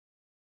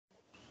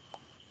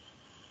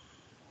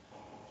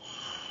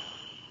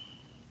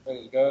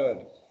Praise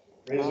God.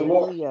 Praise the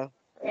Lord.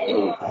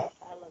 Hallelujah.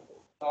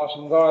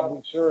 Awesome God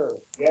we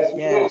serve. Yes,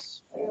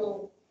 Yes.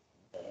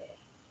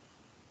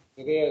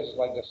 It is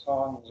like the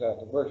songs,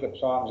 the worship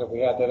songs that we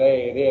had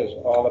today. It is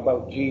all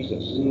about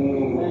Jesus.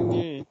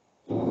 Mm-hmm.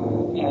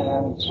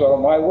 And so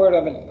my word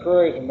of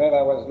encouragement,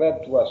 I was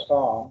led to a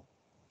song.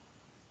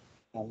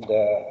 And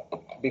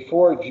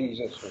before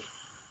Jesus was,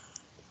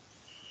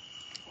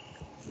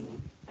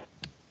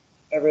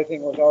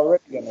 everything was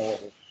already in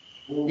order.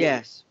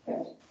 Yes.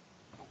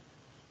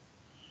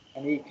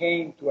 And he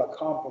came to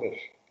accomplish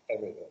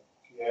everything.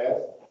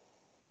 yes.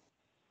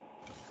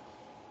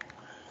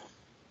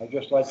 I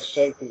just like to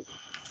say to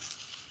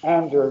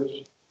Anders,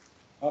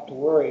 not to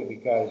worry,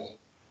 because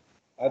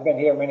I've been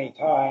here many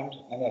times,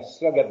 and I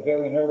still get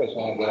very nervous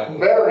when I get up.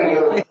 Very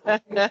nervous.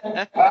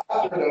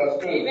 Pastor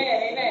does too.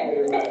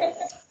 Amen.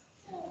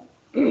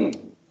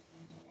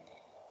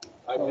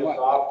 I just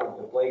offered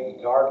to play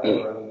guitar for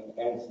him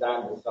and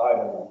stand beside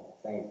him at the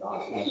same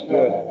time. That's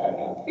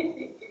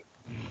good.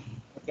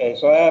 Okay,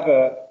 so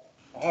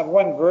I have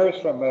one verse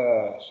from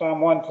Psalm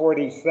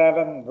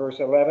 147, verse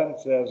 11. It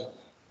says,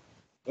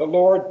 "The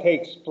Lord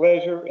takes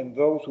pleasure in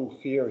those who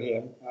fear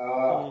him,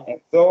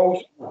 and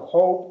those who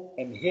hope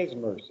in his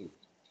mercy."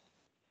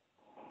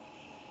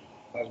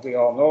 As we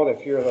all know, the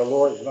fear of the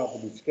Lord is not to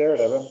be scared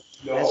of him.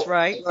 That's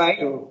right. It's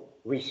to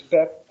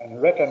respect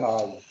and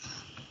recognize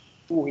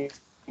who he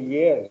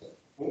is.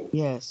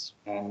 Yes.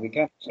 And we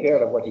can't be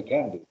scared of what he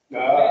can do.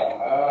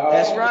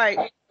 That's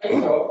right.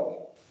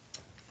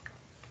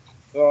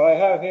 So I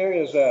have here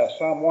is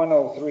Psalm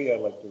 103 I'd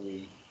like to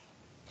read.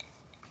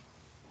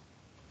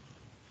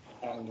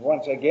 And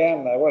once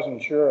again, I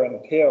wasn't sure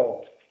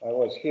until I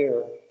was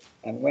here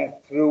and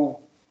went through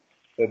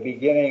the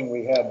beginning.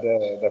 We had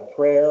the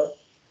prayer,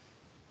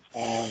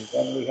 and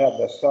then we had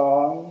the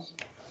songs,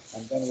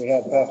 and then we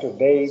had Pastor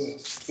Dave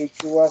speak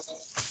to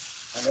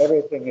us, and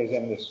everything is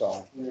in this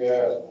song.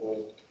 Yes.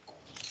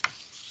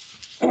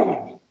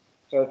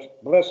 So it's,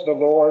 "Bless the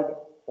Lord,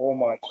 O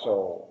my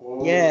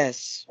soul,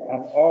 Yes.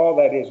 and all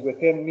that is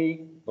within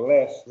me,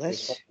 bless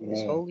Bless his holy his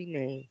name. holy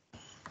name.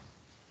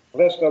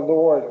 Bless the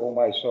Lord, O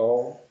my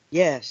soul,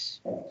 Yes.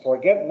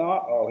 forget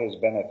not all his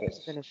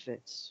benefits,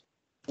 Benefits.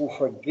 who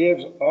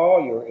forgives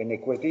all your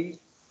iniquities,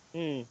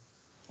 Mm.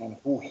 and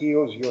who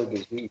heals your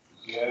disease,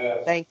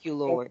 Yes. Thank you,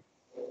 Lord.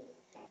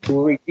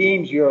 who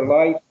redeems your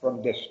life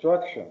from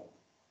destruction,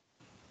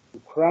 who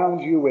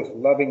crowns you with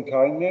loving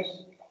kindness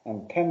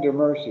and tender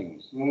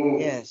mercies,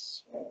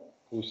 Yes.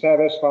 who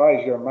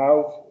satisfies your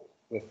mouth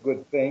with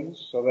good things,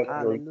 so that your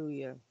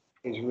Hallelujah.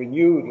 is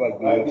renewed like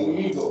Like the the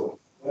eagle. eagle.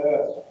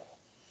 Yes.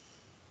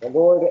 The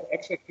Lord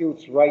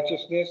executes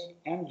righteousness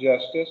and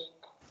justice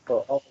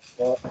for all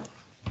the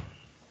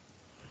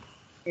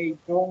He made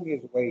known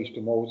his ways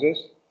to Moses,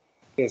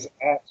 his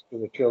acts to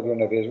the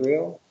children of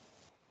Israel.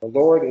 The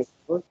Lord is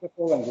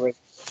merciful and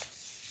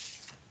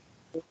gracious,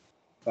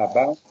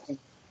 abounding. He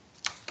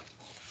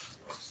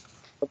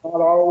will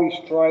not always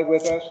strive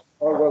with us,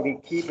 or will he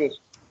keep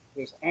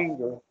his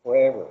anger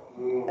forever.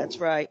 That's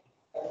right.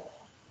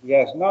 He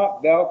has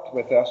not dealt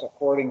with us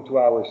according to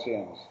our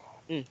sins,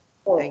 Mm.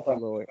 or Thank you,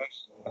 punished Lord.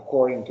 us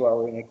according to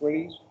our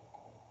iniquities.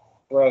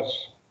 For as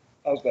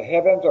the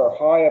heavens are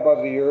high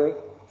above the earth,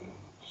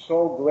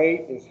 so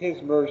great is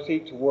his mercy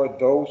toward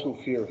those who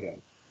fear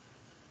him.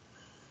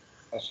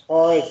 As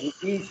far as the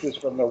east is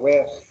from the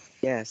west,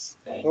 Yes.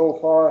 so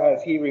far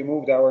has he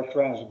removed our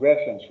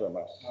transgressions from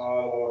us.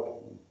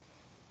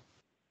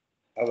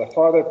 As a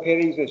father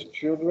pities his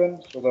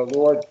children, so the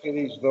Lord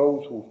pities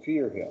those who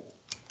fear him.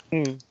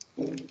 Mm.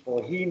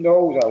 For he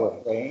knows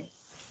our frame,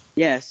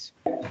 Yes.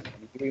 and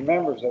he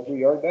remembers that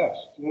we are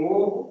dust.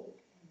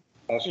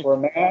 As for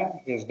man,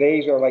 his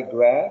days are like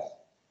grass,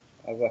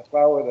 as a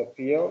flower of the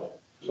field,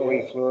 so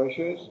he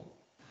flourishes.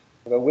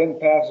 The wind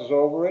passes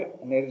over it,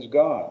 and it is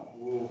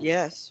gone,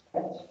 Yes.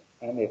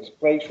 and its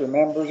place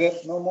remembers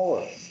it no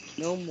more.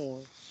 No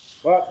more.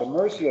 But the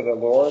mercy of the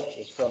Lord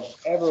is from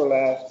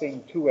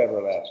everlasting to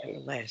everlasting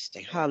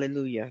Everlasting.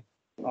 Hallelujah.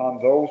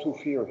 on those who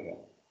fear him,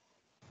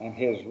 and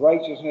his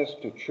righteousness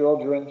to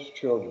children's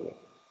children.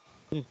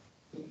 Mm.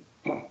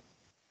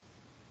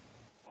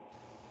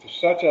 To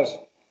such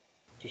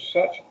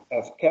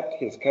as kept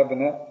his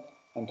covenant,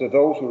 and to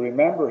those who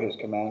remember his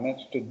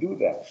commandments to do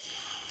them.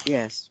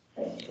 Yes.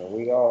 So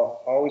we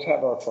all always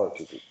have our part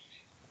to do.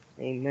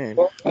 Amen.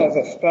 God has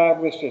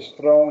established his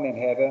throne in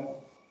heaven,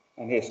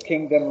 and his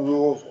kingdom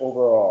rules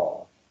over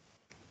all.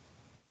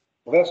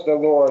 Bless the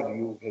Lord,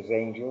 you his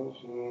angels,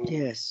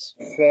 Yes.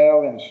 who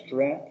excel in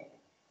strength,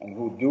 and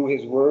who do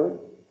his word,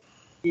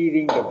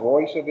 heeding the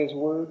voice of his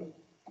word.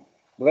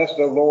 Bless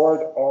the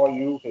Lord, all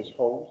you his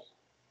hosts,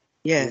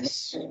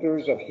 Yes.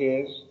 ministers of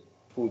his,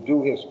 who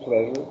do his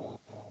pleasure.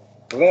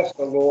 Bless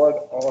the Lord,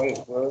 all his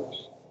works,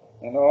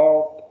 and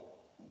all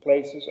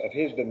places of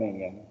his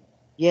dominion.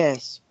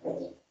 Yes.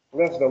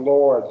 Bless the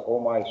Lord, O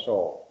my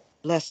soul.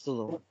 Bless the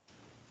Lord.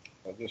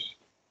 I just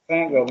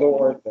thank the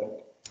Lord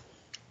that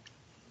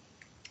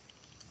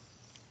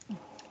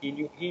he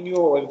knew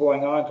what was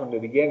going on from the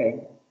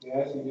beginning,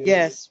 Yes, he did.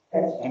 Yes.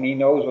 And he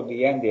knows what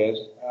the end is.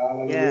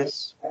 Hallelujah.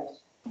 Yes.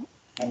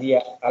 And he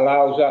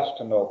allows us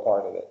to know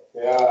part of it.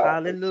 Yeah.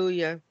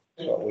 Hallelujah.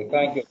 So we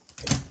thank you.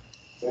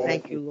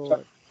 Thank you,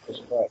 Lord.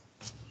 Jesus Christ.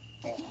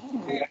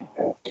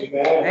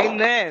 Amen.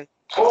 Amen.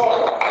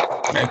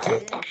 Thank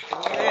you.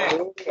 Amen.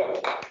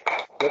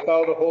 Look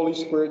how the Holy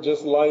Spirit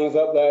just lines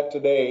up that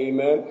today.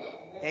 Amen.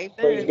 Praise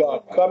Amen.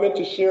 God. Coming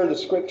to share the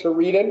scripture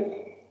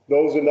reading.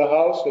 Those in the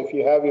house, if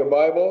you have your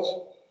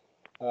Bibles,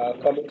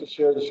 coming to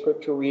share the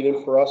scripture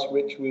reading for us,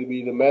 which will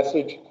be the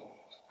message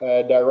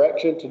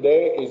direction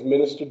today, is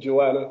Minister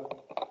Johanna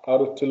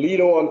out of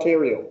Toledo,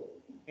 Ontario.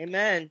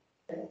 Amen.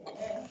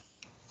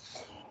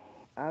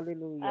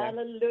 Hallelujah.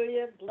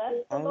 Hallelujah. Bless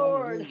the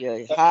Lord.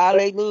 Hallelujah.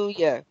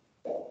 Hallelujah.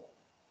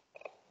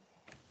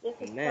 This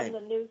is Amen.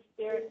 from the New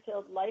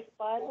Spirit-Filled Life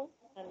Bible,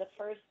 and the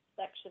first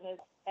section is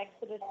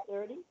Exodus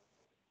 30,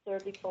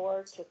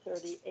 34 to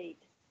 38.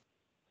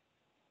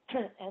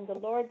 And the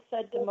Lord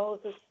said to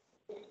Moses,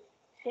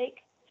 take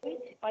sweet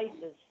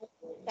spices,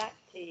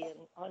 stacte and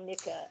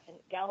onycha and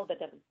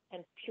galbanum,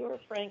 and pure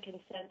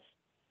frankincense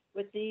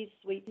with these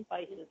sweet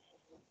spices.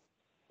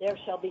 There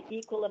shall be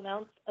equal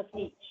amounts of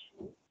each.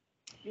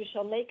 You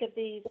shall make of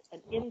these an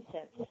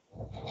incense,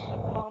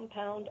 a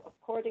compound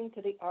according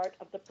to the art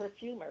of the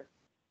perfumer,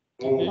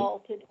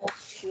 salted,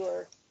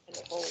 pure, and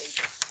holy.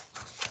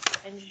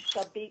 And you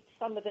shall beat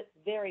some of it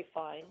very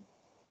fine,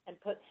 and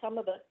put some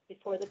of it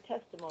before the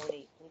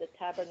testimony in the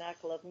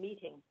tabernacle of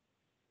meeting,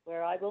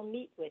 where I will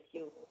meet with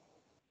you.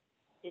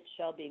 It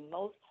shall be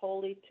most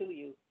holy to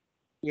you.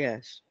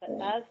 Yes. But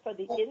as for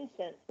the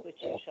incense which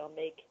you shall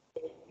make,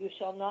 you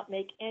shall not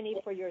make any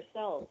for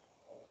yourselves,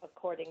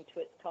 according to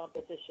its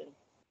composition.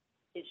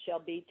 It shall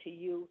be to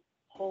you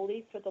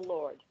holy for the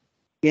Lord.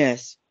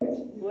 Yes.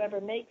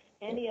 Whoever makes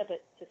any of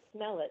it to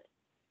smell it,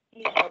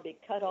 he shall be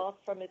cut off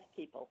from his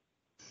people.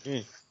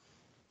 Mm.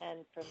 And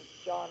from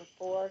John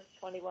 4,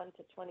 21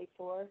 to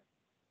 24,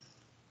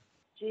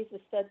 Jesus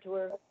said to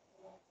her,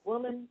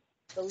 woman,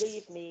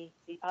 believe me,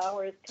 the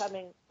hour is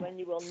coming when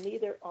you will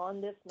neither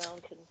on this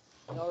mountain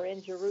nor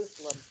in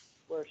Jerusalem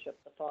worship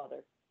the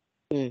Father.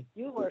 Mm.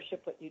 You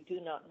worship what you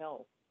do not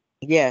know.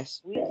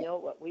 Yes. We know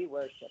what we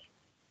worship.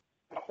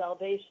 The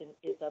salvation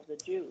is of the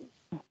Jews.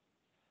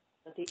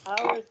 But the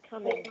hour is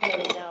coming,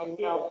 and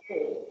now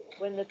is,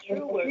 when the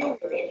true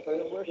worshipers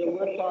will worship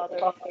the Father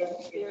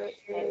in spirit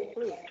and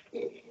truth.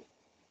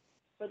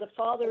 For the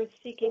Father is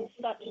seeking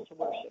such to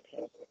worship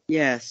him.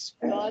 Yes.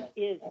 God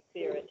is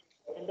spirit,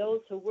 and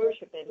those who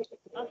worship him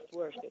must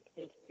worship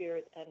in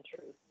spirit and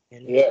truth.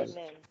 Yes.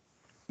 Amen.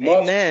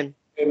 Must Amen.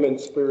 him in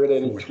spirit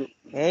and in truth.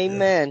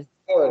 Amen.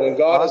 Lord, and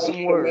God has Awesome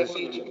put a word.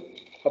 message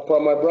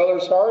upon my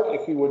brother's heart.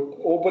 If he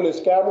would open his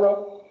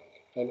camera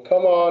and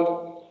come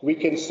on, we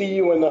can see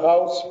you in the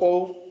house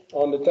full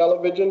on the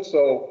television.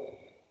 So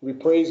we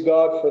praise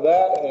God for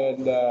that,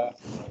 and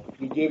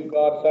we give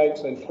God thanks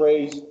and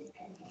praise.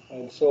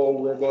 And so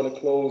we're going to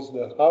close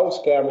the house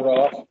camera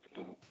off,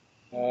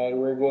 and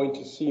we're going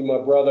to see my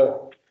brother.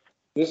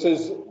 This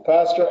is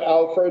Pastor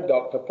Alfred,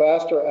 Dr.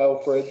 Pastor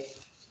Alfred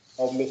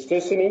of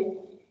Mysticity.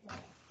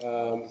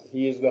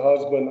 He is the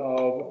husband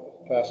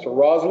of Pastor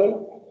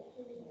Rosalind,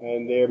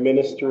 and they're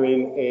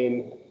ministering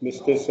in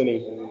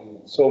Mysticity.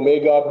 So may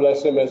God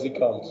bless him as he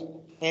comes.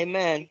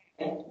 Amen.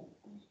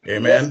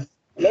 Amen.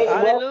 Let's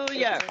welcome.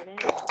 Hallelujah.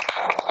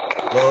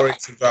 Amen. Glory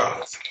to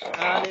God.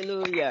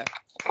 Hallelujah.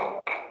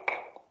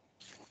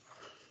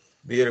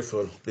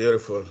 Beautiful,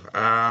 beautiful.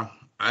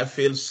 I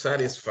feel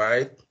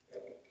satisfied,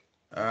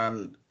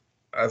 and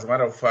as a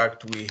matter of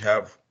fact, we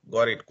have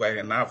got it quite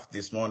enough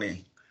this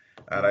morning.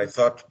 And I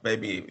thought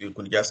maybe you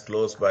could just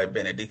close by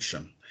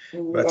benediction,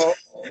 but No,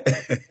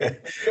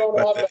 don't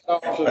but, have that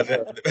option,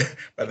 sir.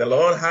 but the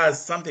Lord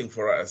has something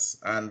for us,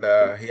 and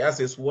He has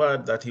His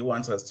word that He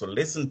wants us to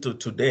listen to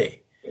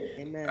today.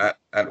 Amen.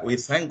 And we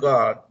thank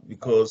God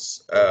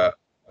because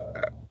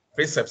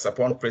precepts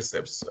upon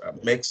precepts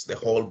makes the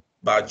whole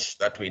batch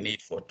that we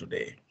need for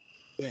today.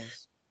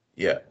 Yes.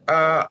 Yeah.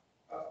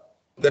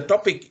 The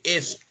topic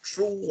is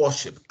true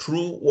worship.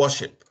 True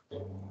worship.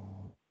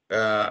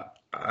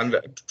 And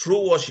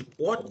true worship.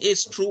 What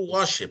is true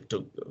worship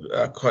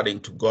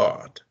according to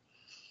God?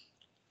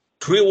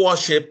 True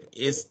worship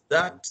is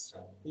that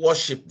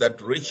worship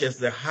that reaches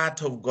the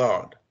heart of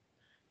God.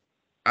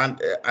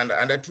 And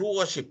a true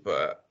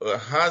worshiper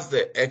has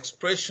the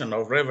expression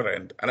of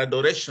reverence and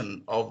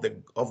adoration of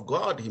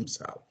God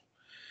Himself.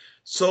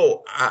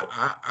 So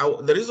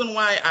the reason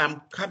why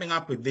I'm coming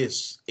up with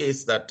this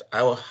is that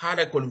I had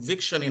a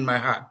conviction in my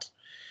heart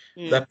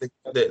that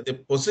the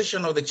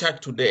position of the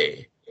church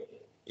today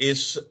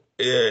is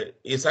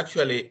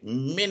actually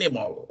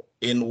minimal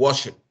in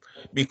worship,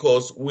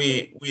 because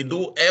we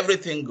do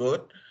everything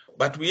good,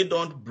 but we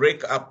don't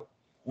break up.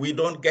 We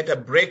don't get a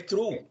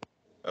breakthrough.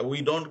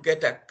 We don't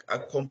get a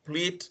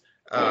complete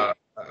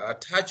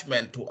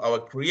attachment to our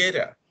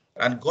Creator.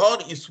 And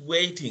God is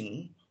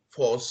waiting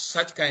for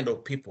such kind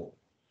of people.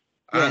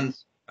 And,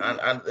 Yes.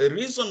 and the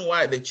reason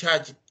why the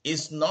church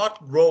is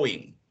not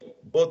growing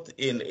both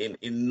in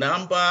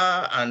number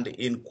and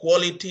in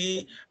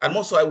quality, and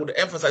also I would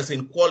emphasize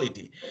in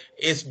quality,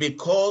 is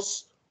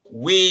because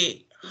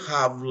we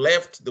have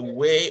left the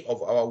way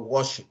of our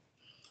worship.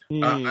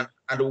 And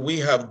we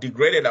have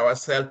degraded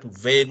ourselves to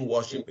vain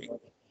worshiping,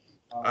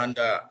 and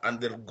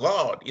the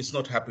God is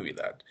not happy with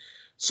that.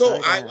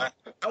 So I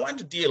want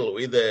to deal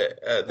with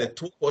the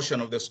true portion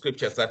of the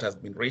scriptures that has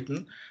been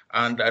written,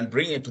 and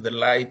bring it to the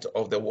light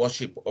of the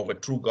worship of a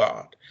true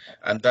God,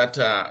 and that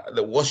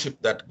the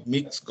worship that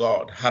makes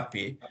God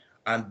happy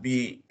and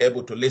be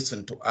able to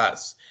listen to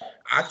us.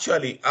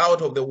 Actually,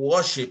 out of the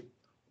worship,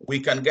 we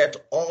can get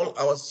all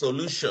our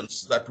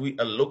solutions that we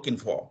are looking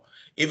for.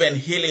 Even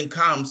healing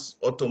comes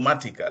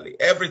automatically.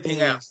 Everything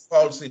else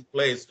falls in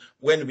place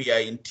when we are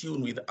in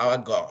tune with our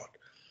God.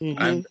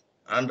 And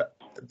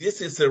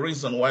this is the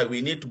reason why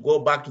we need to go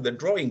back to the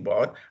drawing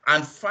board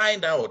and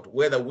find out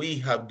whether we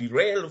have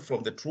derailed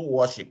from the true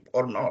worship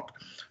or not.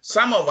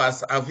 Some of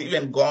us have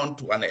even gone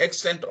to an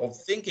extent of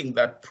thinking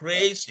that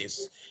praise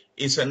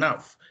is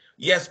enough.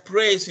 Yes,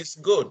 praise is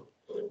good,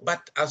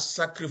 but a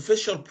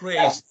sacrificial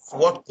praise is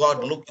what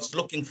God is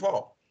looking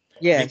for.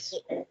 Yes.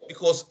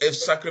 Because a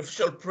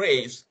sacrificial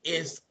praise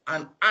is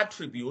an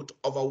attribute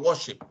of a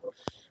worship.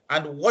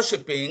 And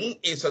worshiping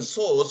is a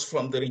source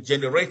from the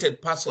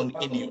regenerated person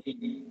in you.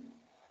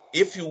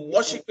 If you're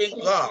worshiping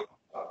God,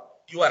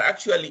 you are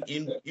actually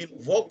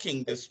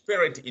invoking the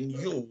spirit in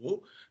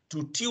you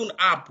to tune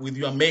up with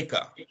your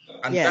maker.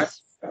 And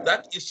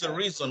that is the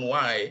reason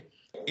why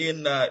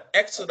in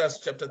Exodus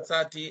chapter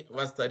 30,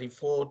 verse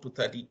 34 to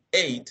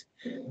 38,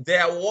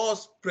 there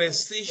was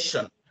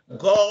precision.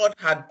 God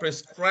had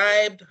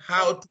prescribed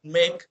how to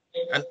make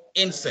an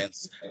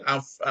incense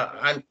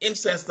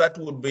that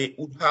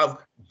would have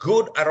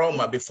good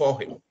aroma before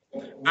him.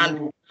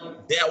 And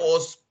there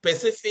was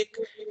specific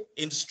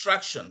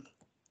instruction.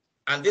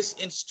 And this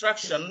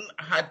instruction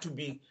had to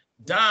be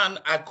done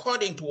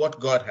according to what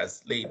God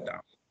has laid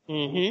down.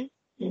 In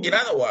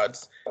other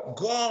words,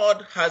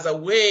 God has a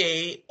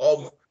way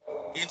of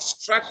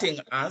instructing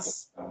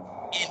us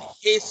in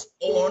his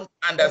own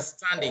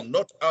understanding,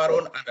 not our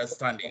own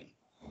understanding.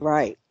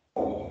 Right.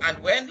 And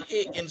when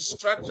he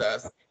instructs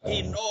us,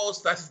 he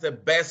knows that is the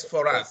best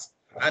for us.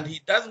 And he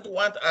doesn't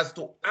want us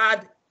to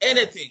add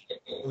anything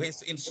to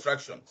his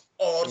instruction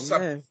or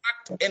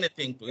subtract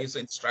anything to his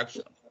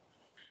instruction.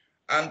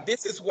 And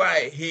this is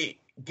why he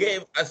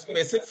gave a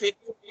specific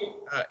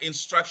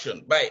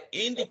instruction by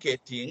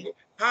indicating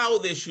how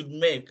they should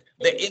make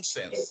the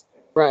incense.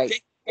 Right.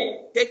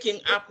 Taking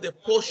up the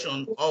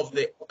portion of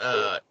the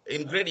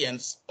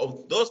ingredients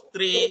of those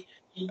three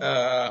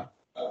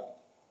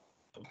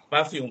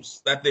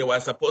perfumes that they were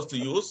supposed to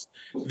use,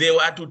 they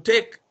were to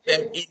take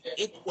them in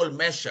equal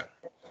measure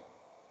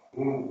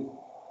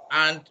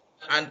and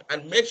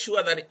make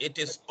sure that it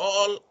is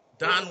all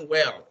done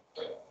well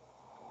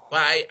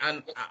by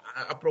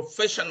a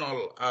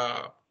professional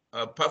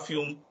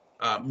perfume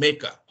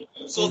maker,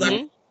 so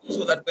that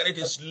when it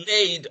is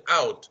laid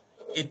out,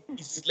 it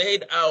is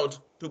laid out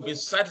to be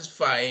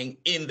satisfying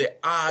in the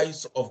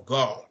eyes of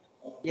God.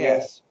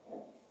 Yes.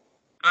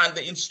 And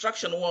the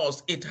instruction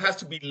was, it has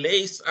to be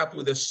laced up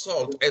with a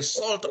salt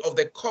of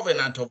the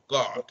covenant of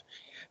God.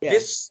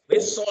 Yes.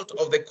 This salt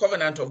of the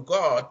covenant of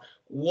God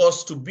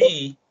was to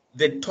be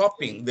the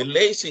topping, the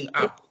lacing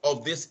up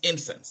of this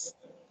incense.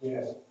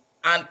 Yes.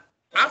 And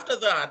after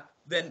that,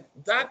 then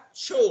that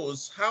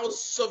shows how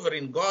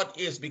sovereign God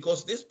is,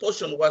 because this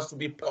portion was to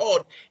be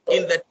poured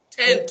in the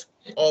tent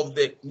of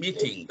the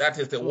meeting, that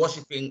is the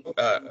worshiping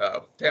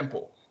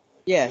temple.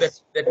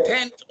 Yes. The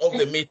tent of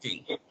the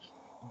meeting,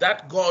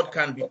 that God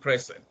can be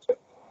present.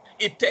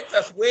 It takes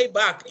us way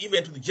back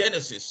even to the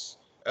Genesis,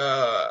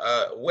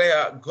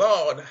 where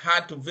God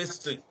had to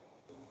visit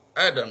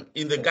Adam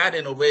in the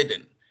Garden of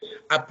Eden,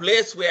 a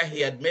place where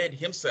he had made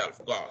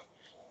himself God.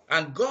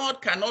 And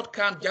God cannot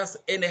come just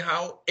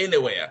anyhow,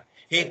 anywhere.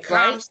 He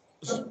comes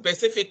to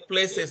specific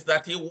places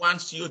that he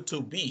wants you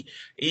to be.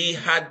 He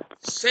had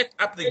set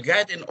up the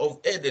Garden of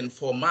Eden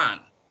for man.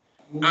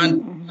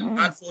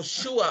 And for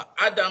sure,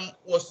 Adam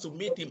was to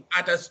meet him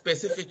at a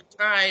specific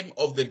time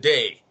of the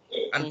day.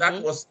 And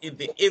that was in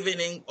the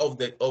evening of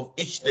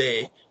each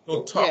day,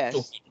 to talk to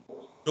him,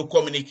 to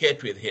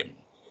communicate with him.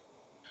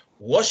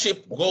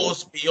 Worship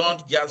goes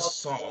beyond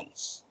just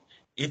songs.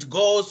 It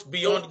goes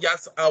beyond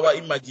just our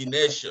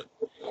imagination.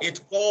 It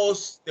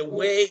goes the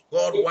way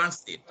God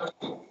wants it.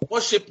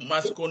 Worship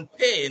must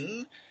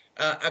contain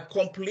a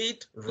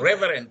complete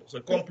reverence,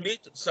 a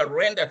complete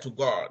surrender to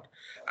God.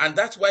 And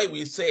that's why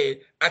we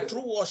say a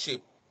true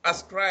worship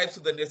ascribes to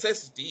the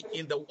necessity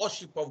in the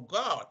worship of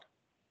God.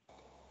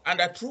 And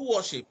a true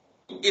worship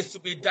is to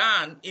be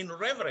done in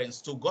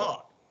reverence to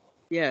God.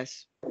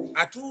 Yes.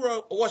 A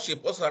true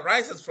worship also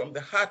arises from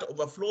the heart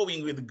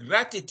overflowing with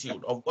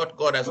gratitude of what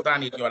God has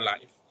done in your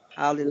life.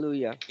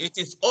 Hallelujah. It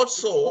is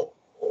also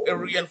a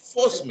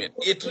reinforcement.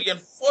 It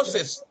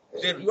reinforces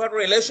your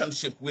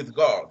relationship with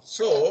God.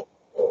 So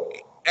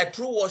a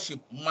true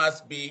worship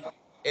must be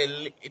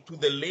to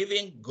the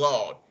living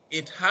God.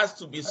 It has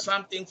to be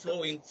something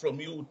flowing from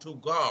you to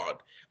God,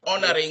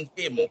 honoring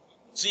him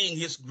seeing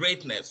his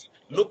greatness,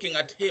 looking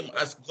at him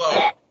as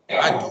God,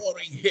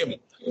 adoring him,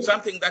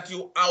 something that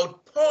you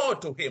outpour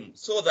to him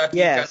so that he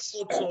can Yes.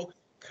 also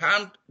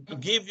come to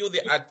give you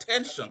the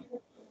attention.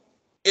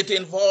 It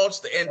involves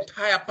the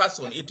entire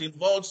person. It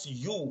involves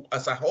you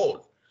as a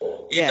whole.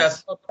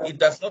 Yes. It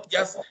does not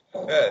just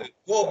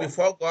go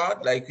before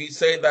God, like we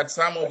say that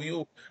some of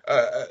you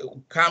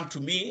come to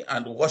me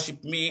and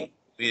worship me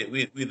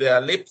with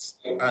their lips,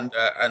 and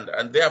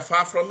they are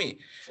far from me.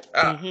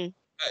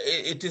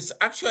 It is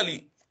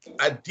actually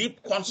a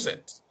deep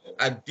concept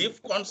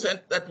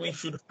that we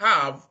should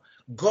have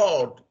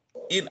God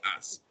in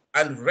us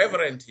and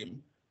reverend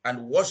him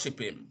and worship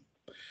him.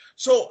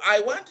 So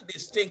I want to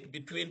distinct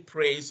between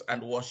praise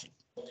and worship.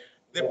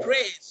 The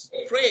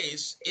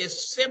praise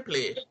is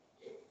simply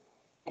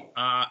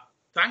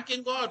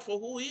thanking God for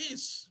who he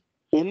is,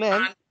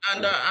 Amen.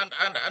 and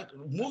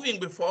moving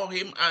before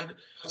him and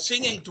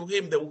singing to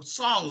him the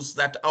songs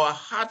that our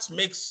hearts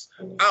makes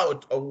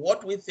out of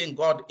what we think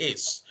God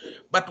is.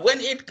 But when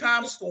it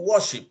comes to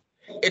worship,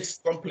 it's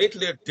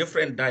completely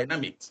different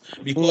dynamics,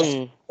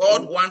 because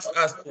God wants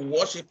us to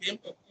worship him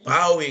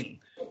bowing.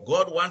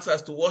 God wants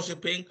us to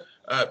worship him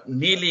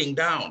kneeling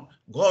down.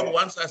 God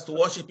wants us to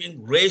worship him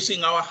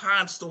raising our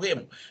hands to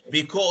him,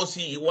 because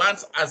he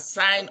wants a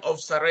sign of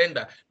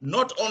surrender,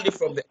 not only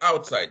from the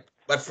outside,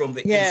 but from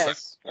the inside.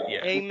 Yes.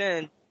 Yeah.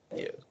 Amen.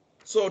 Yeah.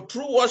 So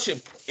true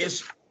worship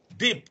is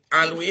deep,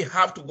 and we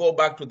have to go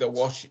back to the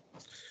worship,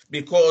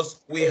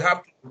 because we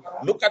have to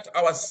look at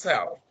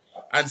ourselves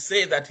and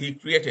say that he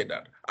created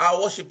that.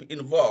 Our worship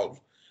involves,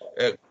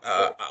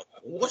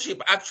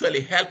 worship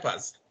actually help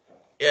us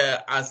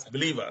as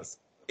believers.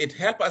 It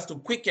helps us to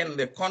quicken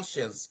the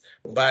conscience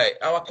by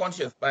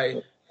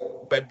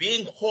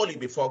being holy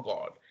before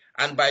God,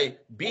 and by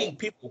being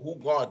people who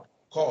God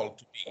called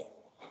to be.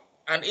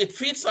 And it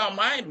feeds our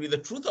mind with the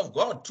truth of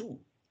God too.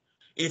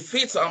 It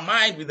feeds our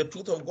mind with the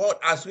truth of God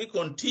as we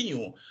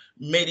continue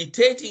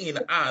meditating in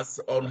us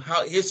on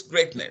how his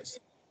greatness.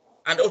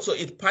 And also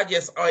it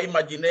purges our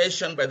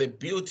imagination by the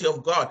beauty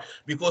of God.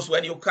 Because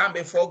when you come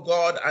before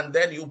God and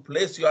then you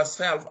place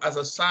yourself as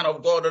a son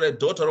of God or a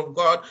daughter of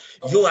God,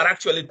 you are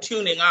actually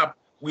tuning up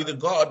with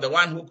God, the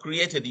one who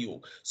created you.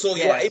 So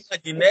your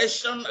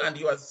imagination and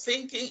your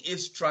thinking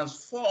is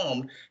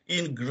transformed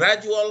in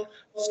gradual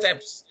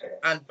steps.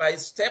 And by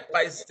step,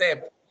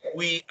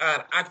 we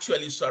are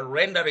actually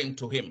surrendering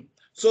to him.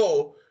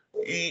 So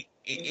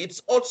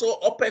it also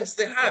opens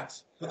the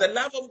heart to the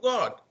love of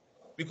God.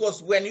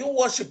 Because when you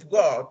worship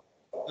God,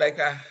 like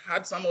I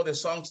had some of the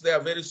songs, they are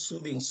very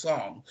soothing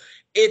songs,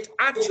 it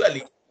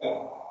actually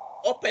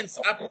opens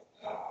up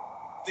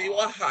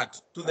your heart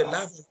to the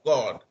love of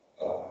God.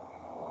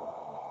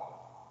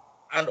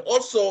 And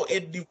also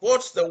it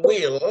devotes the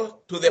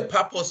will to the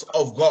purpose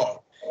of God.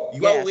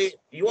 Your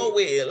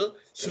will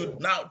should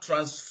now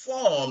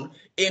transform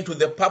into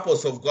the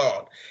purpose of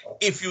God.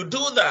 If you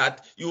do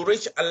that, you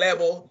reach a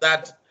level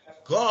that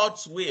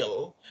God's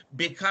will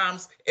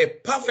becomes a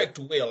perfect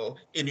will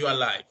in your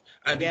life.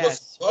 And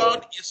because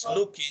God is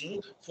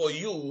looking for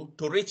you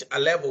to reach a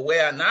level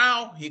where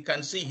now he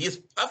can see his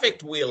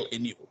perfect will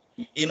in you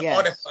in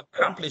order to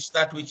accomplish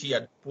that which he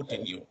had put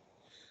in you.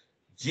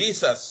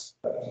 Jesus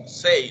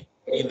said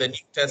in the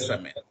New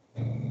Testament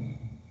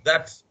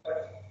that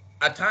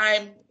a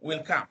time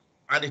will come,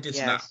 and it is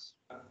now,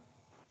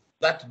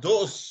 that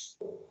those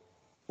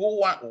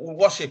who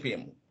worship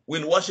him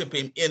will worship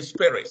him in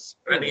spirit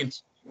and in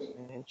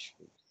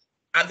truth.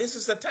 And this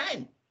is the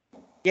time.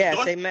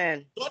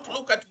 Amen. Don't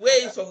look at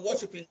ways of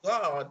worshiping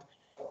God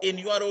in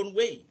your own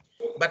way,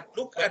 but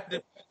look at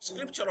the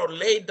scriptural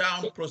laid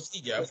down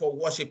procedure for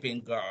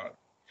worshiping God.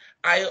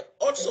 I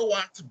also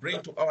want to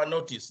bring to our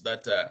notice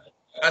that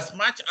as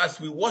much as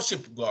we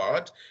worship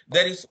God,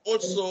 there is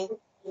also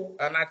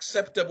an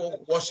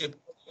acceptable worship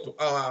to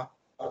our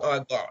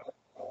God.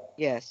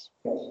 Yes.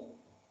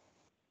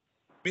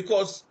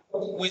 Because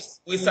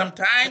we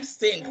sometimes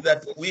think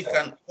that we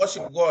can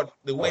worship God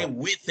the way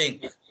we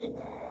think.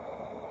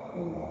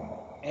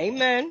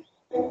 Amen.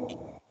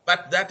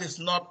 But that is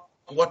not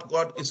what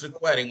God is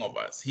requiring of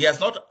us. He has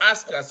not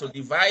asked us to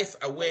devise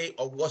a way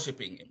of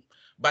worshiping him,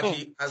 but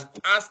he has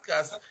asked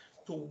us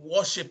to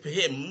worship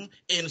him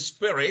in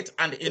spirit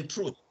and in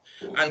truth.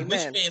 And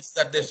which means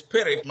that the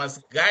spirit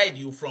must guide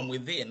you from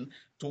within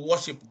to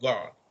worship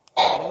God.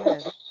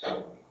 Amen.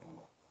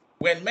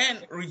 When men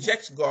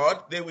reject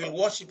God, they will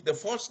worship the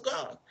false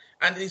God.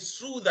 And it's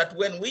true that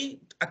when we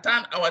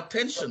turn our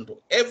attention to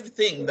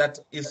everything that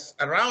is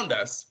around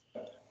us,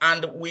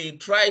 and we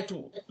try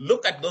to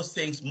look at those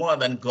things more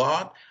than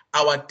God,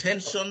 our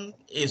attention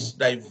is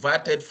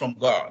diverted from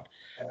God.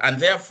 And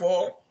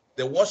therefore,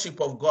 the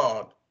worship of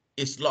God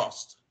is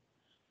lost.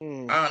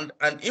 And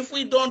if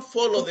we don't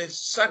follow the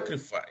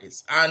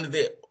sacrifice and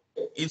the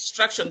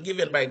instruction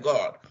given by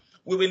God,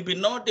 we will be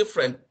no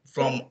different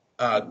from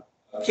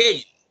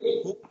Cain,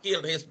 who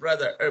killed his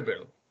brother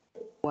Abel.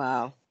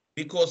 Wow.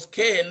 Because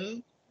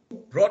Cain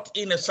brought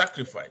in a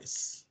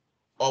sacrifice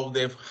of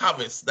the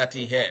harvest that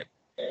he had,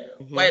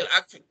 while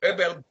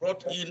Abel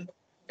brought in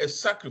a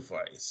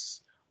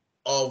sacrifice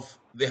of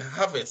the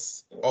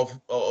harvest of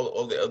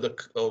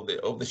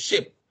the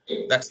sheep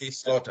that he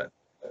slaughtered.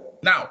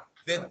 Now,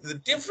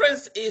 the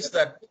difference is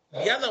that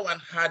the other one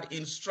had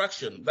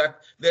instruction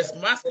that there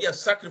must be a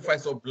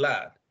sacrifice of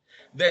blood.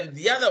 Then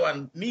the other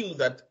one knew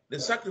that the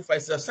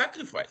sacrifice is a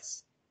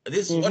sacrifice.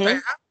 This is what I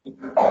have.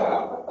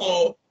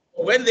 So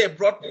when they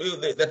brought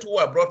the two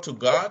were brought to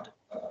God,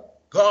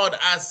 God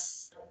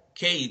asked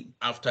Cain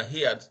after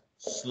he had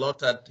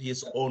slaughtered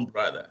his own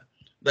brother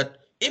that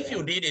if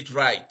you did it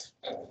right,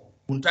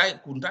 couldn't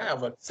I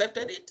have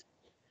accepted it?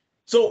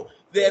 So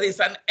there is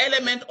an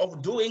element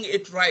of doing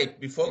it right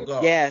before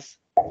God. Yes.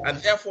 And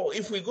therefore,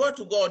 if we go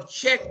to God,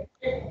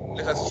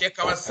 let us check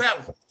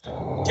ourselves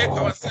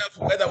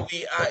whether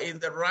we are in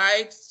the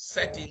right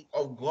setting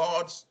of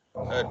God's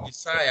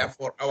desire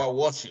for our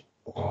worship.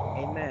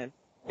 Amen.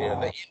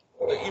 The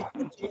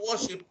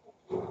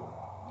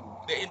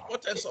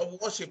importance of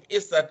worship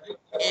is that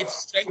it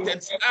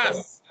strengthens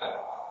us.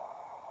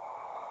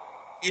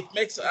 It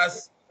makes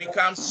us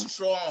become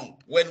strong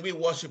when we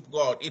worship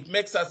God. It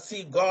makes us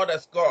see God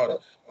as God.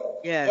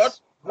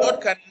 Yes.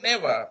 God can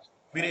never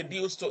be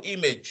reduced to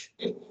image,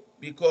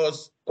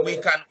 because we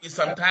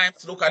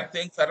sometimes look at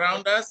things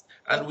around us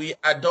and we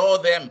adore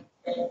them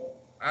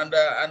and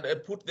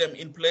put them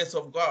in place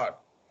of God.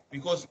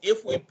 Because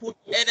if we put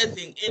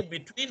anything in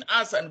between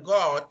us and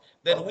God,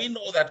 then we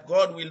know that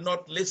God will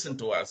not listen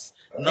to us,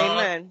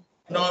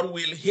 nor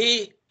will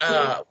he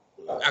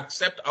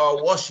accept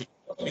our worship,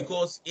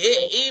 because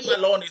him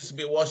alone is to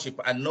be worshipped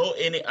and no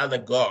any other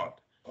God.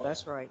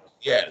 That's right.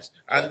 Yes,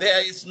 and there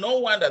is no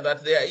wonder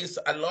that there is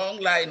a long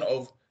line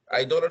of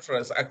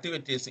idolatrous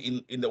activities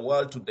in the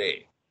world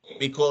today,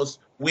 because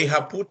we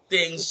have put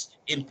things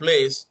in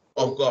place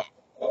of God.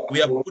 We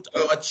have put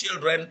our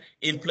children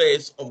in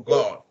place of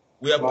God.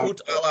 We have put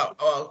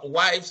our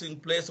wives in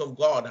place of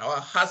God,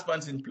 our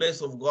husbands in place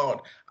of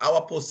God,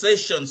 our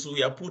possessions we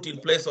have put in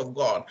place of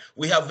God.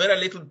 We have very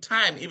little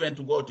time even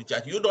to go to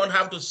church. You don't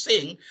have to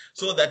sing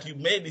so that you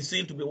may be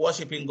seen to be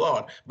worshiping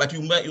God, but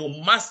you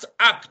must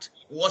act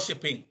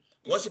worshiping.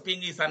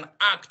 Worshiping is an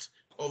act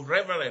of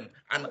reverence,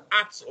 and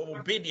acts of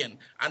obedience,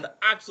 and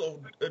acts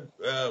of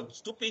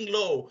stooping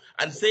low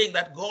and saying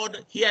that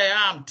God, here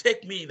I am,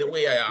 take me the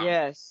way I am.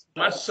 Yes.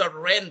 You must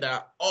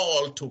surrender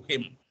all to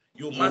him.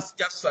 You must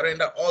just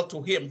surrender all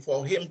to him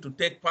for him to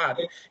take part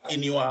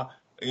in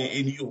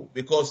you,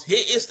 because he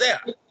is there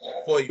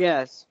for you.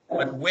 Yes.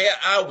 But where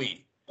are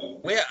we?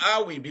 Where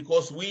are we?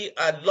 Because we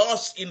are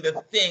lost in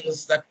the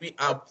things that we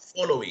are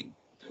following.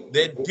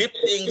 The deep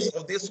things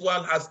of this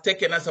world has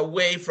taken us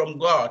away from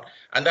God,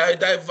 and our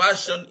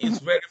diversion is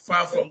very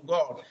far from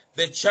God.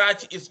 The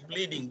church is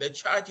bleeding. The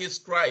church is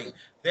crying.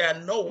 There are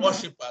no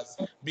worshippers,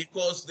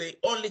 because the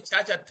only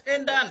church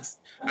attendants,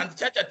 and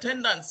church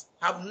attendants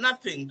have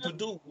nothing to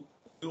do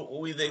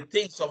with the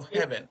things of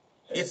heaven.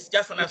 It's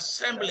just an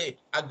assembly,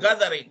 a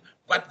gathering,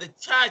 but the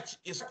church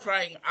is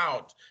crying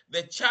out.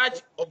 The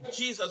church of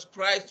Jesus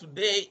Christ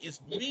today is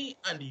me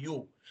and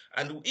you.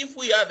 And if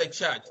we are the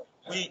church,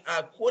 we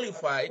are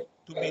qualified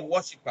to be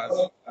worshippers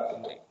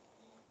today.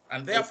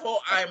 And therefore,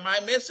 my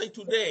message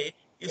today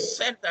is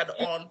centered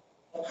on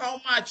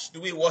how much do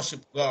we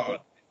worship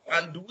God?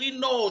 And do we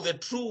know the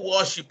true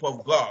worship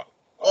of God?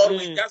 Or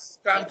we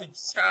just come to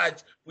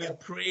church with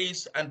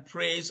praise,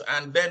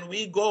 and then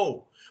we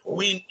go.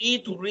 We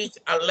need to reach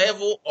a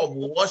level of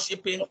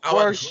worshiping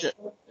our Worship.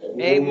 God.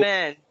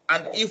 Amen.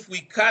 And if we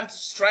can't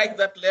strike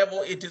that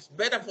level, it is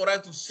better for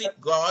us to seek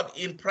God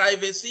in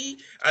privacy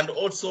and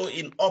also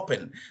in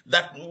open,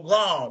 that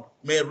God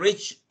may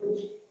reach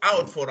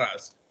out for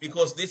us,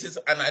 because this is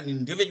an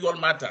individual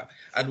matter,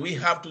 and we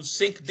have to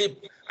sink deep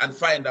and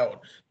find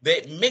out.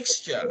 The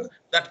mixture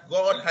that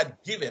God had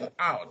given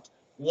out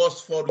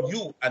was for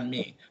you and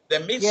me.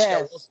 The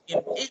mixture was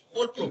in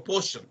equal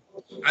proportion,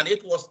 and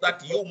it was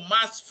that you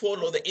must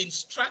follow the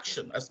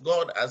instruction as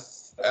God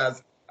has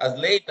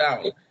laid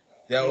down.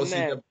 There was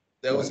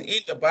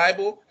in the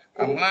Bible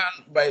a man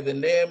by the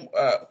name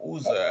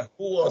Uzzah,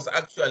 who was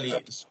actually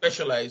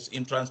specialized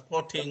in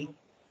transporting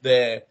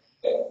the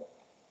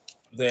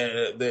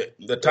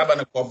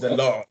tabernacle of the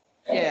Lord.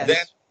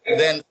 Yes.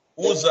 Then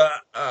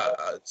Uzzah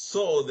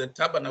saw the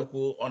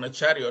tabernacle on a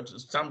chariot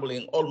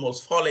stumbling,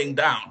 almost falling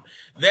down.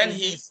 Then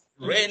he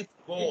ran to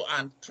go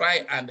and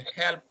try and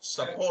help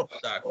support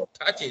that,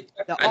 touch it.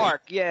 The and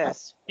ark, he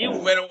yes. knew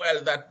very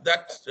well that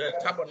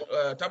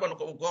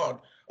tabernacle of God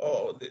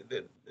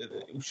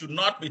should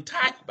not be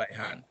touched by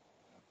hand.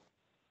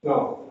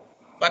 No.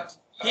 But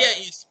here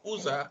is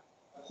Uzzah,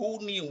 who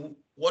knew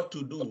what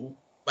to do,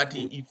 but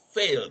he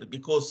failed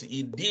because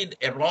he did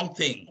a wrong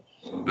thing.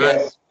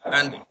 Yes.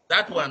 And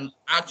that one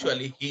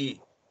actually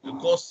he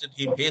costed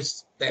him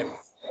his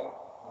death.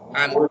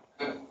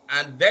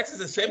 And that is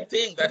the same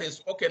thing that is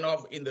spoken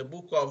of in the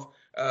book of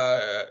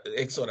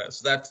Exodus,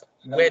 that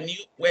when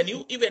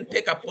you even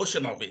take a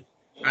portion of it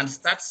and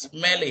start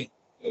smelling,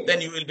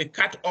 then you will be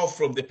cut off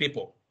from the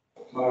people.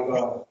 My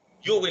God.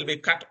 you will be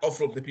cut off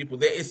from the people.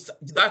 There is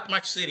that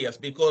much serious,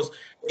 because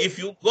if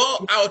you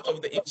go out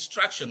of the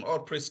instruction or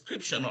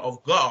prescription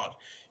of God,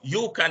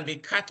 you can be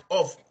cut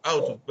off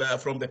out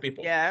of, from the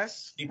people.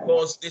 Yes.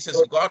 Because this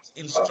is God's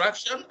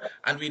instruction,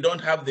 and we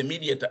don't have the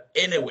mediator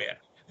anywhere.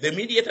 The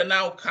mediator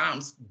now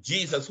comes,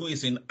 Jesus, who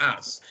is in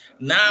us.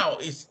 Now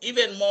it's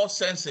even more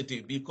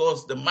sensitive,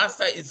 because the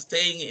master is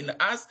staying in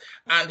us,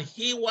 and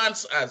he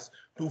wants us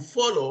to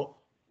follow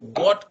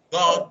what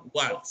God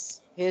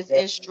wants. His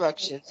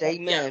instructions.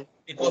 Amen. Yeah,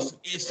 because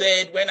he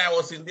said, when I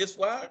was in this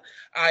world,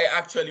 I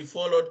actually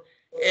followed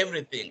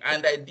everything.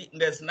 And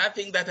there's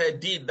nothing that I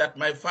did that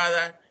my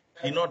father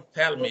did not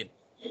tell me.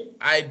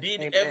 I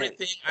did Amen.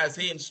 everything as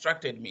he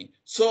instructed me.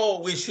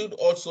 So we should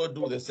also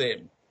do the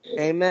same.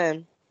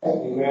 Amen.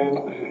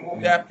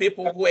 There are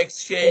people who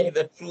exchange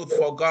the truth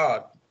for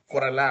God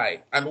for a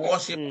lie, and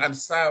worship and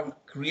serve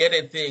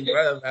created things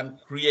rather than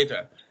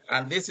creator.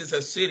 And this is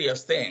a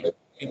serious thing,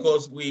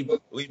 because we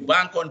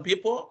bank on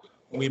people,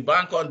 we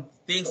bank on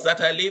things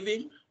that are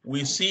living,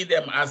 we see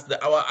them as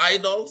our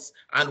idols,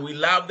 and we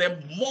love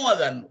them more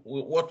than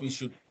what we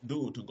should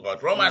do to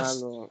God.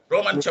 Romans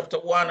chapter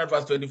 1 and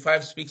verse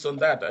 25 speaks on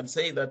that and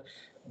say that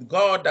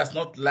God does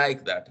not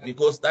like that,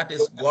 because that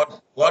is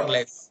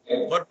godlessness.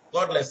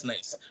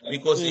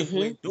 Because if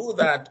we do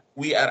that,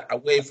 we are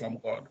away from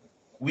God.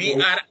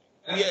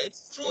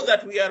 It's true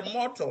that we are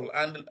mortal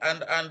and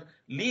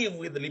live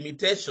with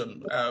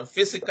limitation,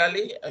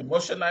 physically,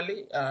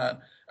 emotionally,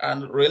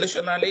 and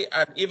relationally,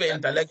 and even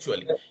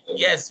intellectually.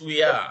 Yes,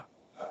 we are.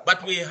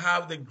 But we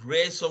have the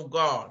grace of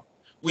God.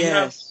 We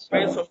have the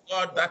grace of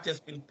God that has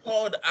been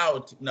poured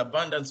out in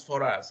abundance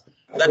for us,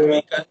 that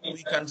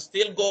we can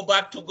still go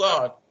back to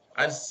God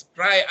and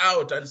cry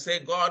out and say,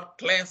 God,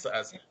 cleanse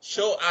us.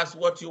 Show us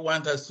what you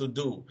want us to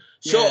do.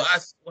 Show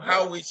us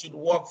how we should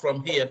walk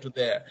from here to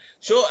there.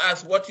 Show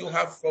us what you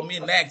have for me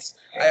next.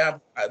 I have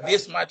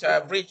this much I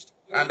have reached,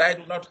 and I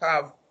do not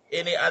have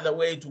any other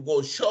way to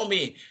go. Show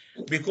me,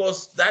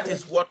 because that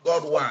is what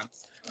God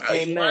wants.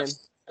 Amen.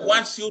 He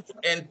wants you to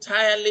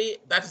entirely,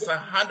 that is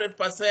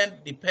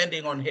 100%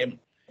 depending on him.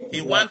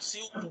 He wants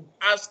you to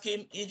ask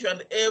him each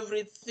and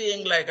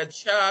everything like a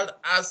child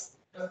asks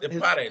the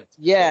parent.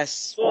 Yes.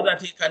 So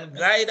that he can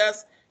guide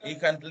us, he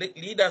can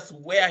lead us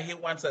where he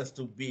wants us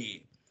to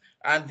be.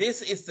 And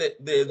this is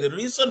the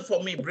reason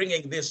for me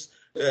bringing this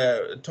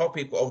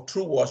topic of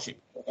true worship.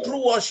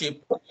 True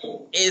worship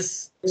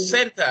is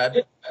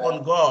centered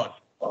on God.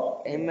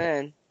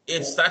 Amen.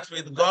 It starts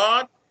with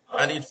God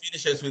and it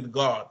finishes with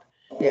God.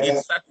 Yes.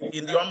 It starts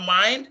in your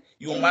mind.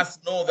 You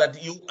must know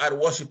that you are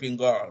worshiping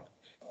God.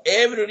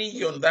 Every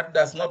religion that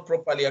does not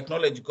properly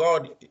acknowledge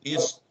God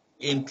is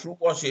in true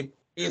worship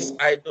is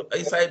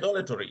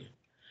idolatry.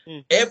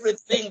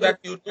 Everything that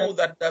you do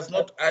that does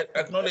not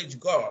acknowledge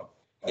God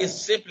is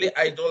simply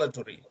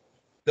idolatry.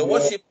 The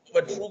worship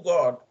of a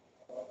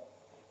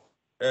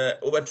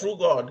true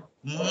God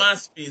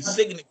must be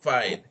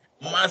signified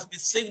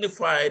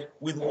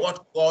with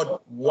what God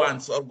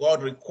wants or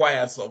God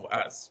requires of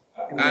us.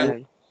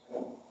 And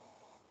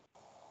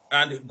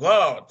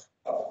God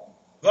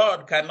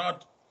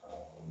cannot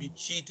be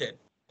cheated.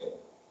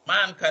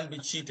 Man can be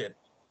cheated,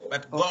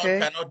 but God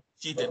cannot be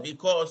cheated,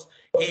 because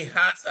he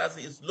has us,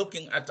 he's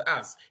looking at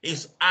us.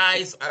 His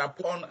eyes are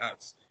upon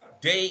us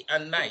day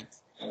and night.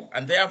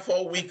 And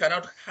therefore we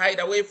cannot hide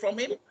away from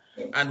him.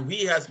 And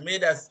he has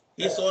made us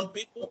his own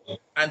people,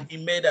 and he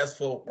made us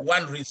for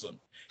one reason.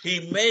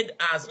 He made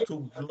us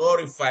to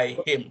glorify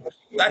him.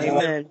 That is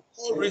the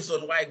whole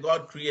reason why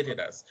God created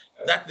us.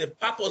 That the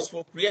purpose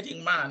for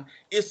creating man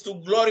is to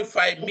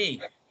glorify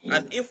me.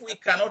 And if we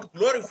cannot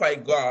glorify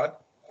God,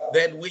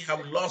 then we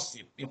have lost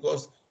it,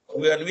 because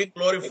when we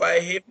glorify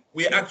him,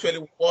 we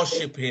actually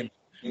worship him.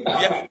 We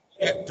actually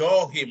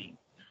adore him.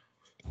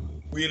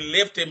 We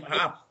lift him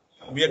up.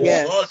 We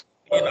exalt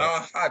him in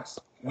our hearts.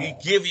 We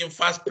give him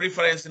first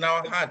preference in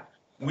our heart.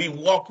 We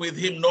walk with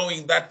him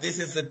knowing that this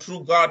is the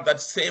true God that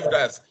saved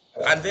us.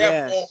 And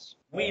therefore,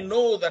 we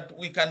know that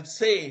we can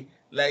say,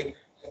 like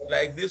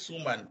this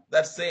woman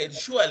that said,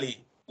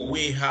 surely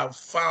we have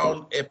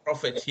found a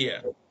prophet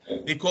here,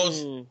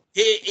 because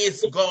he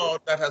is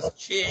God that has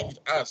changed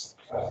us.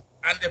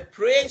 And the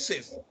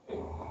praises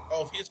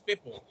of his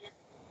people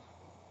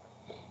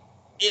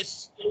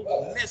is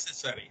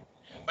necessary.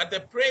 But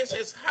the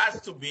praises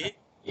has to be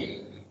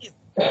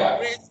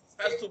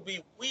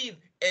with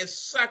a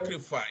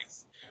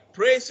sacrifice.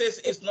 Praises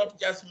is not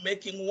just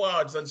making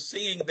words and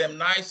singing them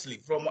nicely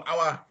from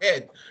our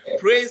head.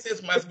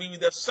 Praises must be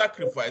with a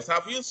sacrifice.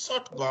 Have you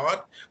sought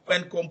God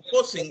when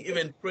composing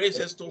even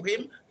praises to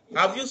him?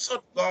 Have you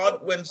sought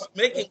God when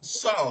making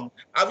song?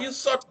 Have you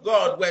sought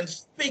God when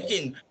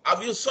speaking?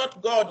 Have you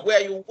sought God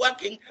where you're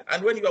working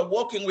and when you are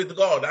walking with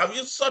God? Have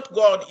you sought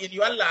God in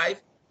your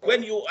life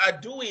when you are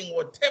doing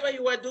whatever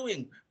you are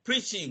doing,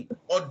 preaching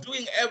or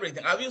doing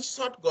everything? Have you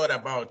sought God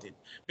about it?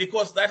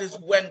 Because that is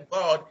when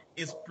God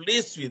is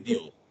pleased with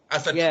you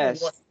as a true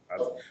worshiper.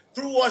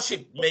 True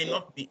worship may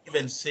not be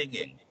even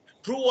singing.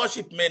 True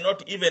worship may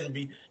not even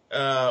be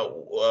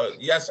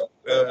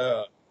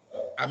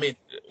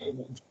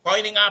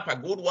coining up a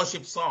good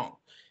worship song.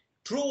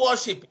 True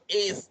worship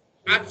is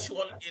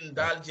actual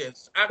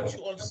indulgence,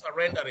 actual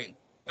surrendering,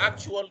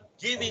 actual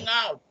giving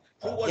out.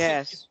 True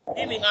worship is Yes.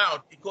 giving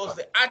out, because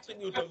the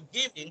attribute of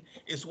giving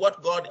is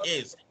what God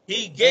is.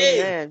 He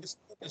gave Amen. his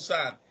only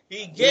son.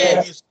 He gave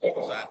Yes. his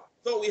only son.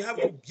 So we have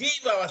to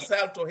give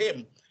ourselves to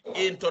him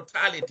in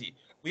totality.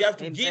 We have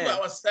to give Amen.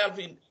 ourselves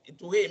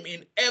to him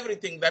in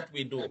everything that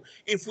we do.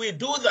 If we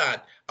do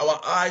that, our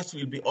eyes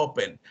will be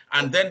open.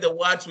 And then the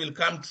words will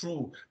come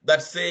true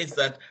that says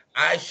that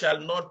I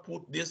shall not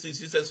put these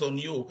diseases on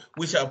you,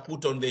 which I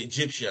put on the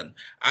Egyptian.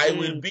 I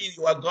will be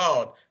your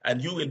God,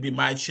 and you will be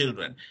my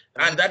children.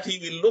 And that he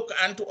will look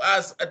unto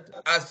us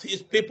as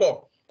his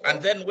people.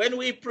 And then when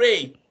we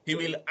pray, he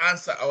will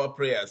answer our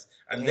prayers.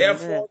 And Amen.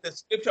 therefore, the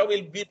scripture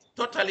will be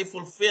totally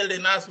fulfilled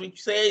in us,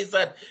 which says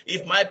that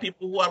if my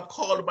people who are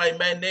called by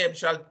my name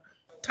shall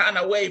turn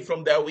away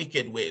from their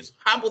wicked ways,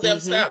 humble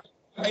themselves,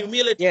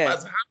 humility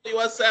Yes. first,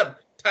 humble yourself,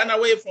 turn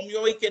away from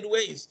your wicked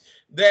ways,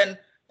 then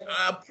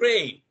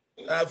pray,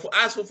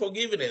 ask for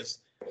forgiveness,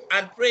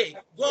 and pray.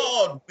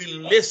 God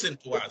will listen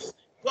to us.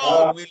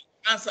 God will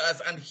answer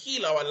us and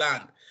heal our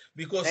land,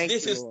 because Thank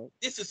this you, is Lord.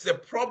 this is the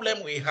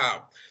problem we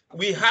have.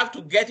 We have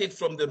to get it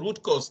from the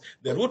root cause.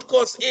 The root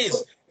cause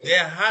is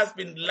there has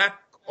been lack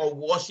of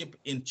worship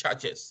in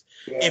churches.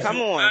 If Come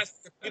you on.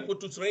 ask the people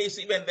to raise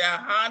even their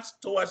hands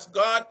towards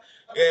God,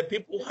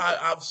 people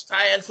have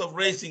styles of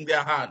raising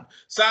their hand.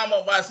 Some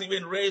of us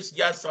even raise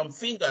just some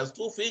fingers,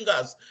 2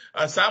 fingers.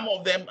 Some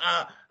of them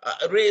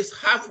raise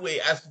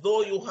halfway, as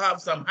though you have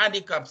some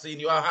handicaps in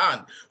your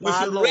hand. We My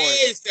should Lord.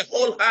 raise the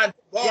whole hand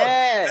to God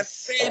and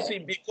Yes. praise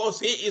him, because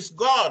he is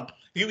God.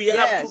 We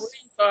have to Yes.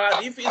 raise our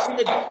hand. If he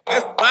said,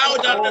 let's bow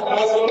down and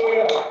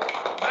worship,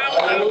 bow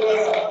down and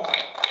worship.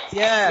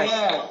 Yes.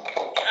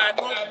 We are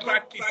not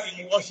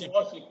practicing worship.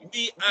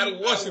 We are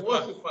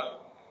worshipers.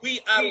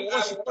 We are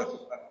worshipers.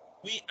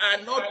 We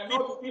are not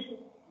people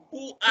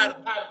who are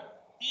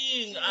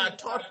being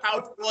taught how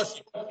to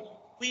worship.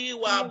 We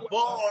were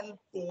born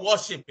to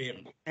worship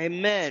him.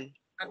 Amen.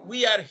 And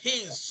we are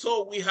his,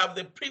 so we have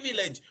the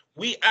privilege.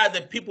 We are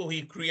the people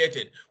he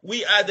created.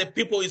 We are the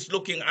people he's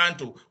looking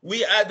unto.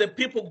 We are the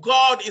people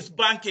God is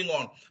banking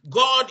on.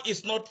 God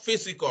is not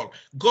physical.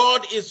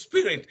 God is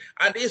spirit,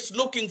 and is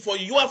looking for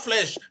your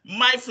flesh,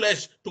 my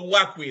flesh, to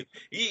work with.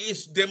 He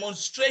is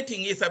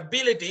demonstrating his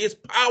ability, his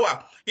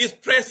power, his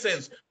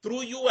presence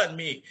through you and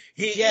me.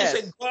 He is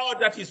a God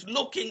that is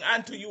looking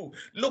unto you,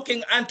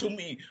 looking unto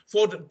me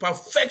for the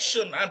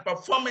perfection and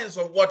performance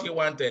of what he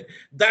wanted.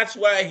 That's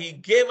why he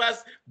gave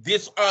us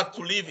this earth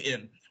to live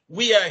in.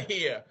 We are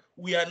here.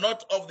 We are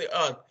not of the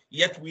earth,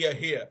 yet we are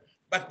here.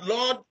 But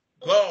Lord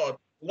God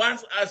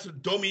wants us to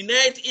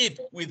dominate it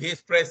with his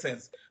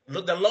presence.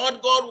 The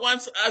Lord God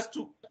wants us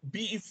to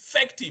be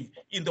effective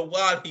in the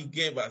world he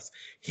gave us.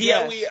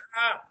 Here we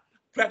are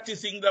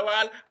practicing the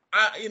world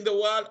in the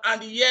world,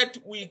 and yet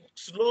we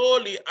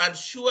slowly and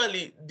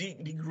surely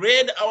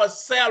degrade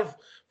ourselves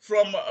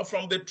from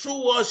the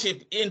true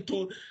worship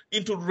into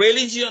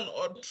religion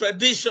or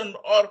tradition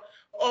or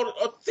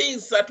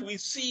things that we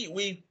see.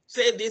 We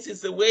say this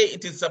is the way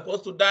it is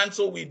supposed to done,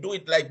 so we do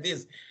it like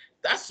this.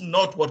 That's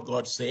not what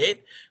God said.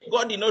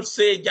 God did not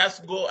say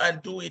just go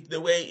and do it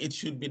the way it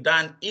should be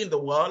done in the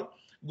world.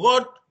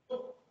 God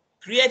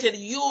created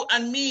you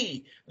and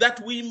me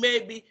that we may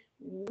be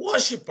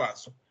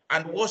worshipers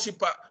and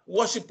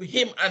worship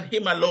him and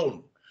him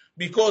alone,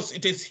 because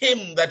it is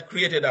him that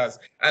created us.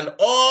 And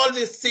all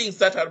these things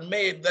that are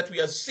made, that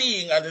we are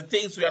seeing, and the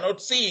things we are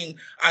not seeing,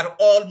 are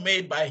all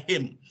made by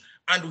him.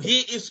 And he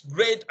is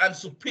great and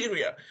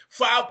superior,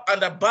 far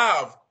and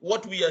above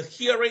what we are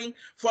hearing,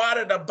 far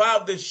and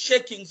above the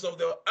shakings of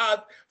the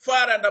earth,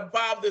 far and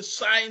above the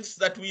signs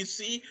that we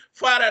see,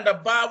 far and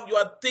above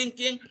your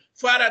thinking,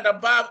 far and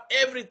above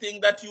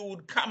everything that you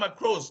would come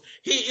across.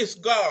 He is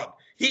God.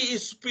 He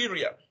is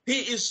superior. He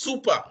is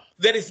super.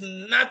 There is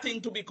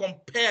nothing to be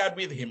compared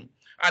with him.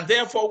 And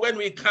therefore, when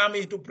we come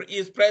into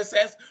his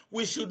presence,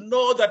 we should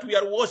know that we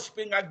are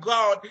worshiping a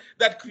God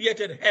that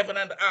created heaven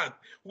and earth.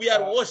 We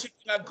are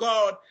worshiping a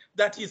God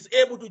that is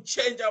able to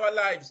change our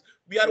lives.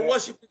 We are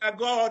worshiping a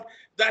God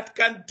that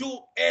can do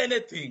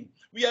anything.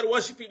 We are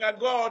worshiping a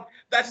God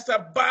that is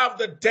above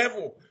the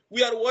devil.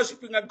 We are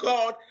worshiping a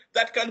God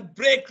that can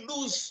break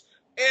loose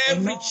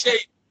every chain.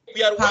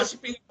 We are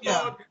worshiping a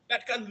God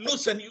that can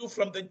loosen you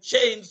from the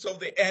chains of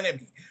the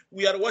enemy.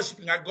 We are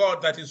worshiping a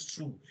God that is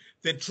true,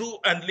 the true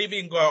and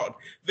living God,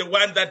 the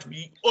one that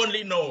we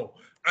only know,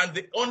 and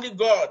the only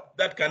God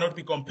that cannot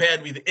be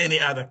compared with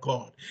any other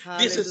God.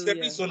 Hallelujah. This is the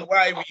reason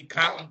why we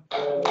come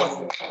to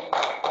worship.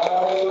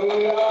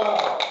 Hallelujah.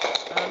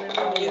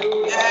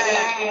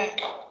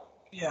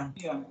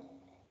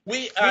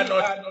 We are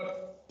not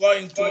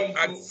going to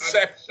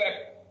accept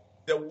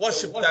the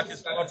worship that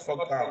is not for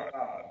God,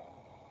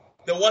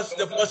 the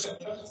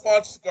worship of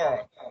false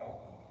God.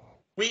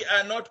 We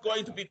are not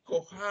going to be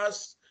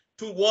coerced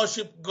to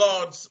worship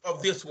gods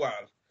of this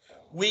world.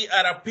 We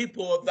are a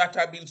people that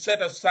have been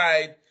set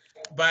aside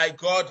by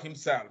God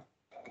himself.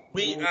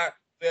 We are.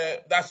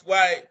 That's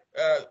why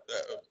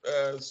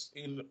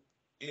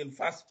in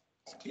First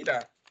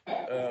Peter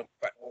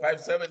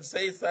 5:7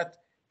 says that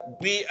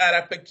we are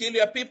a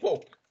peculiar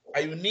people,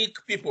 a unique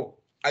people,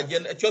 a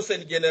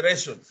chosen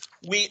generation.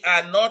 We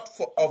are not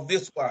of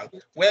this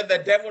world. Whether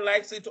the devil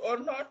likes it or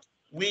not,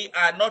 we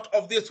are not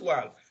of this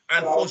world.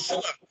 And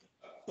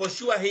for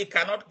sure, he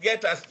cannot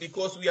get us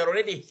because we are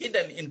already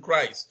hidden in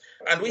Christ.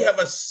 And we have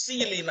a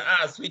seal in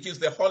us, which is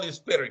the Holy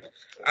Spirit.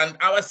 And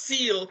our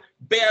seal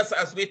bears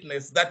us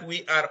witness that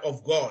we are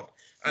of God.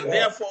 And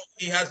therefore,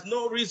 he has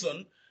no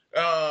reason,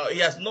 he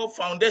has no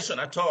foundation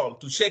at all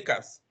to shake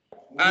us.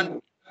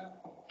 And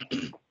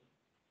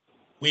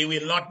we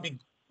will not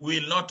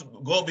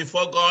go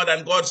before God,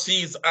 and God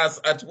sees us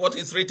at what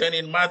is written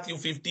in Matthew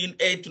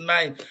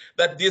 15:8-9,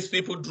 that these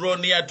people draw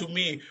near to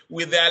me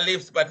with their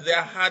lips, but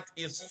their heart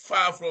is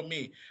far from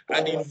me.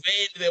 And in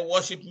vain they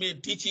worship me,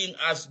 teaching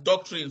us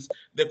doctrines,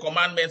 the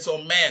commandments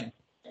of men.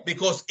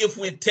 Because if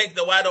we take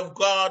the word of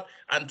God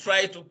and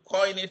try to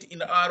coin it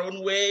in our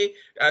own way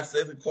as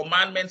the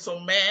commandments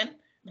of men,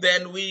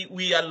 then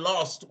we are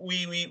lost.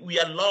 We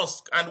are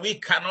lost, and we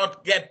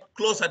cannot get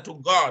closer to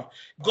God.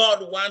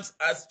 God wants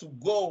us to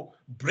go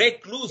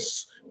break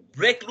loose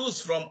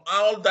from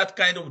all that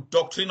kind of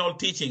doctrinal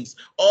teachings,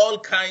 all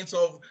kinds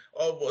of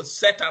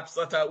setups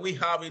that we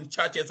have in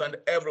churches and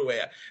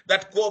everywhere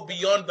that go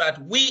beyond that.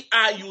 We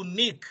are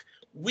unique.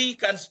 We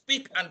can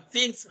speak and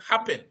things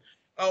happen.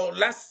 Oh,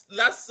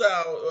 last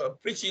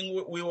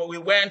preaching, we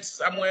went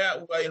somewhere.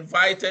 We were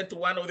invited to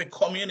one of the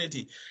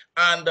community,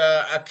 and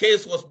a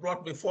case was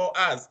brought before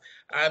us,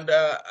 and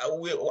I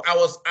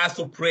was asked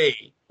to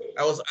pray.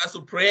 I was asked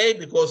to pray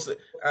because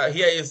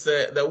here is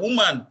the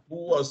woman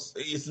who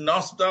is in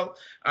hospital,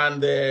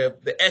 and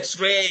the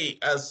X-ray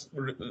has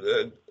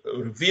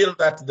revealed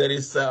that there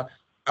is a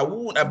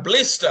wound, a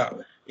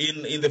blister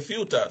in the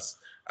fetus.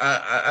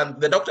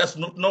 And the doctors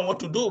don't know what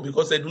to do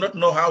because they do not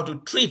know how to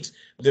treat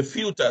the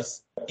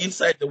fetus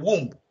inside the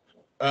womb,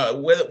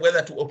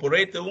 whether to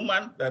operate the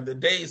woman, that the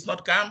day is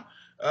not come,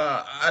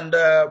 and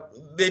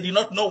they do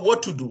not know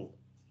what to do.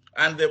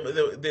 And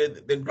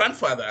the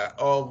grandfather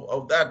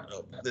of that,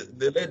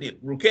 the lady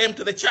who came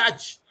to the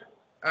church,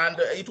 and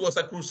it was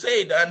a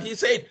crusade, and he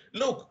said,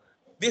 look,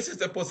 this is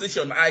the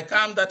position. I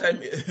come that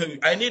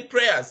I need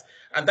prayers.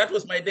 And that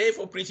was my day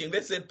for preaching.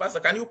 They said, Pastor,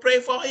 can you pray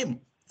for him?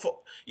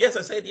 Yes,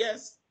 I said,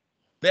 yes.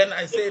 Then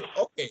I said,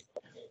 okay,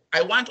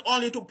 I want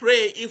only to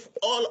pray if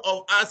all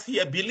of us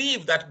here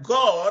believe that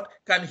God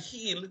can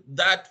heal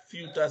that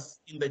fetus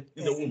in the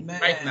womb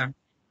right now.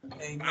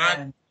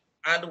 Amen.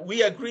 And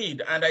we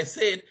agreed. And I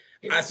said,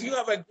 as you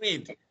have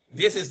agreed,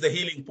 this is the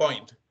healing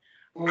point.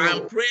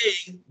 I'm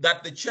praying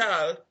that the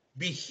child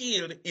be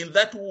healed in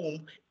that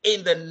womb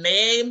in the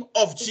name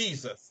of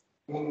Jesus.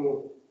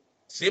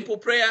 Simple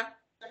prayer.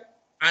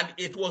 And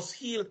it was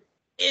healed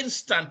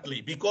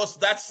instantly, because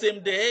that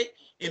same day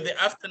in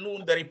the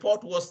afternoon, the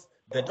report was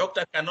the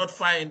doctor cannot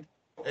find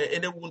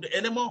any wound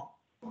anymore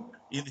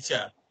in the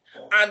child.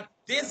 And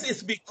this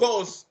is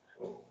because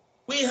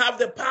we have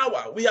the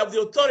power, we have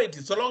the authority.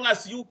 So long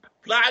as you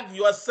plug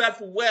yourself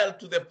well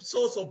to the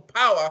source of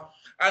power,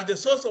 and the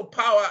source of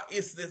power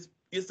is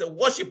the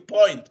worship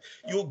point.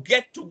 You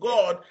get to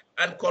God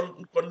and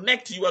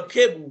connect your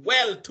cable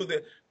well to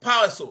the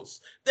power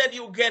source. Then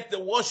you get the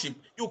worship.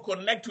 You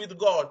connect with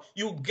God.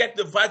 You get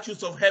the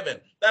virtues of heaven.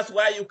 That's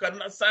why you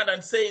cannot stand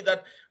and say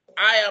that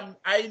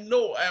I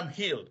know I am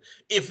healed.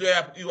 If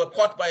you are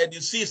caught by a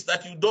disease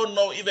that you don't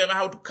know even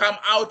how to come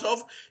out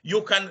of,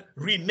 you can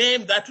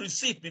rename that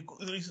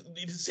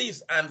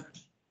disease and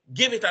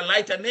give it a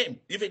lighter name.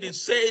 If it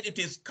is said it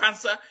is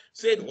cancer,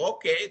 said,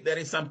 okay, there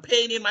is some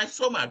pain in my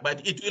stomach,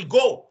 but it will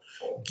go.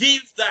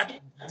 Give that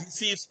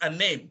disease a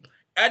name.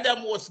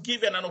 Adam was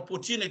given an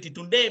opportunity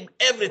to name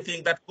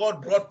everything that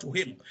God brought to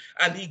him.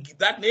 And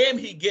that name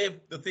he gave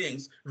the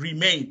things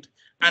remained.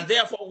 And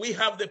therefore, we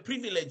have the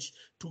privilege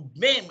to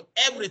name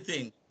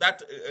everything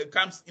that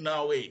comes in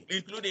our way,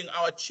 including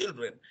our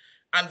children,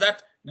 and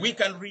that we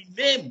can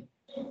rename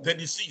the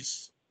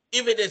disease.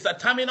 If it is a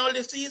terminal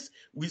disease,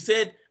 we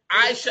said,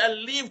 I shall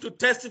live to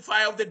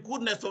testify of the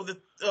goodness of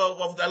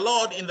the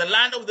Lord in the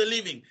land of the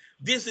living.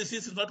 This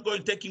disease is not going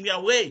to take me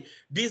away.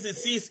 This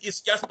disease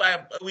is just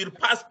will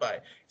pass by.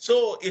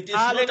 So it is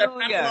not a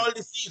terminal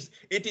disease.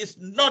 It is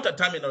not a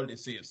terminal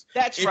disease.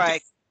 That's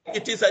right.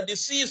 It is a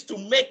disease to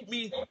make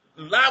me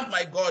love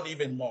my God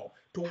even more,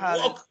 to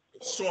walk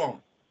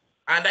strong.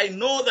 And I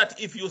know that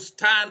if you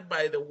stand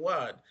by the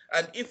word,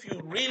 and if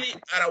you really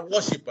are a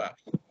worshiper,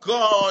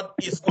 God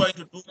is going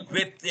to do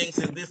great things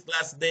in these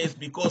last days,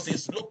 because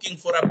he's looking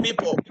for a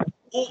people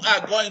who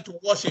are going to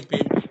worship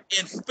him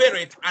in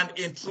spirit and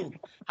in truth.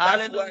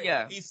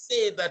 Hallelujah. That's why he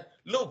said that,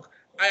 look,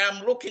 I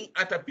am looking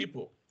at a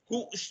people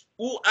who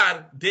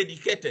are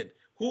dedicated,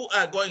 who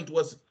are going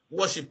to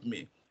worship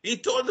me. He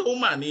told the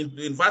woman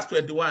in verse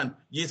 21,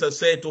 Jesus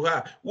said to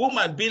her,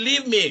 woman,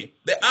 believe me,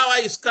 the hour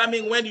is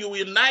coming when you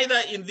will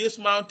neither in this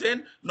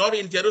mountain nor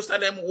in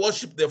Jerusalem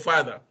worship the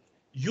Father.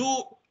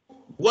 You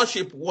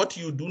worship what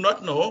you do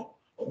not know.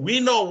 We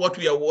know what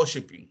we are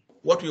worshiping.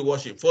 what we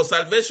worship. For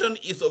salvation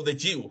is of the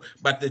Jew,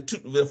 but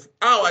the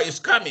hour is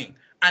coming,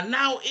 and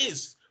now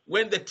is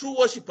when the true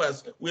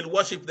worshippers will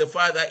worship the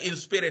Father in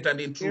spirit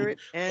and in truth.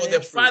 For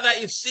the Father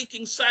is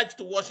seeking such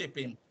to worship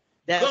him.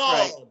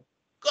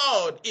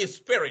 God is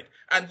spirit,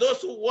 and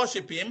those who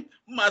worship him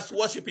must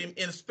worship him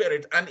in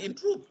spirit and in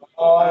truth.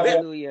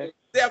 Hallelujah.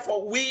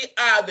 Therefore, we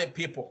are the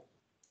people.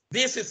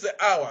 This is the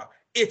hour.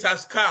 It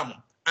has come.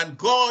 And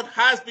God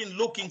has been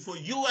looking for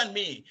you and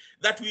me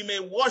that we may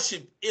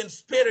worship in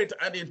spirit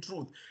and in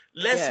truth.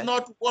 Let's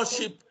not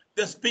worship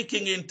the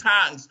speaking in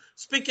tongues.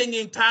 Speaking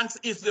in tongues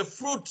is the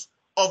fruit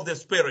of the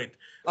Spirit.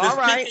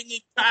 Speaking in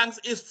tongues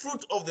is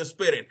fruit of the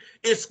Spirit.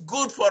 It's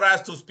good for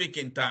us to speak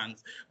in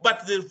tongues.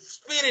 But the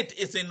Spirit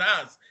is in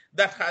us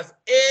that has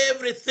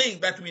everything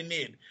that we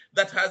need,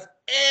 that has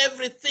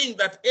everything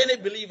that any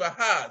believer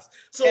has.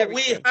 So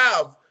we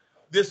have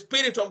the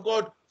Spirit of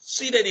God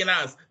seated in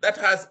us that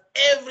has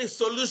every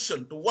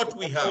solution to what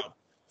we have,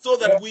 so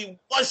that we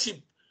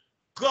worship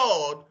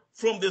God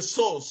from the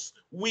source.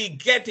 We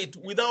get it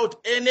without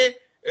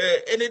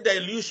any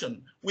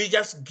dilution. We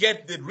just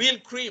get the real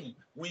cream.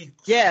 We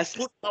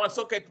put our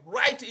socket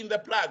right in the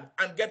plug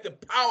and get the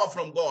power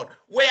from God.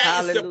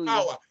 Where is the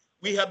power?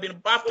 We have been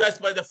baptized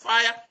by the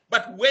fire,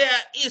 but where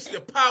is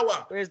the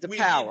power? Where's the we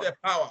power? Need the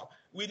power.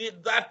 We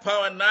need that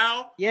power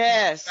now.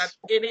 Yes. At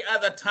any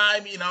other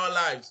time in our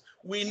lives.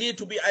 We need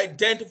to be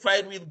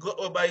identified with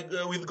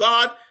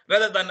God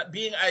rather than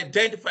being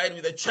identified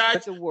with the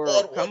church or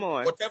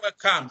whatever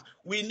comes.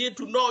 We need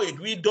to know it.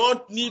 We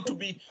don't need to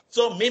be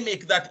so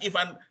mimic that if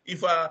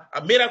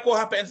a miracle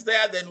happens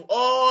there, then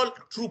all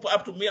troop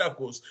up to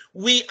miracles.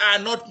 We are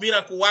not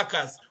miracle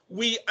workers.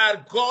 We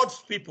are God's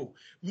people.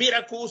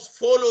 Miracles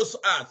follows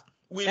us.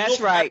 We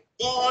look at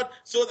God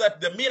so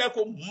that the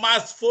miracle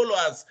must follow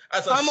us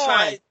as a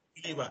side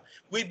believer.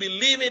 We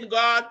believe in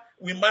God.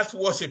 We must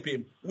worship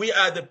him. We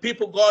are the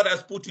people God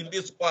has put in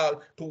this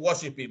world to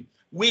worship him.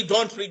 We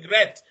don't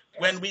regret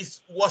when we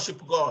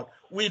worship God.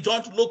 We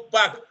don't look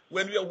back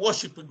when we are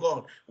worshiping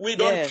God. We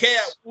don't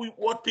care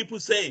what people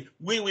say.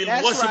 We will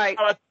worship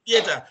our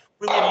Creator.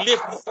 We will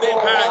lift his name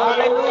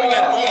high.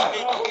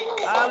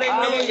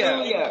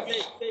 Hallelujah.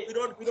 We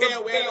don't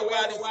care where the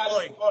world is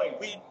going.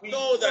 We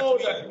know that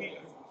we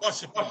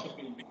worship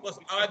him because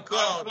our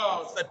God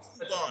is a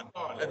true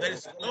God, and there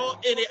is no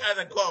any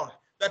other God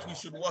that we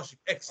should worship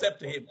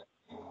except him.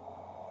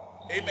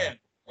 Amen.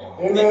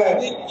 This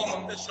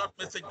is the short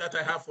message that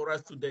I have for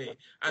us today,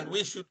 and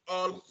we should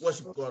all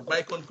worship God.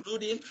 By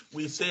concluding,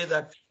 we say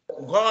that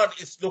God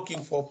is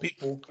looking for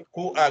people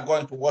who are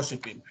going to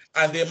worship him,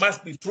 and they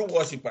must be true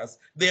worshipers.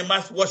 They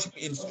must worship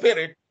in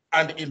spirit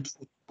and in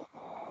truth.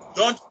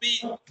 Don't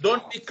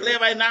be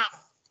clever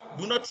enough.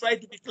 Do not try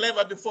to be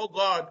clever before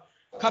God.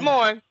 Come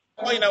on.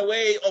 In a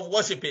way of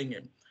worshiping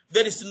him.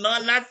 There is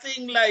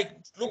nothing like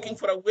looking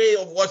for a way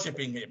of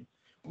worshiping him.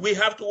 We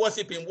have to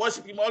worship him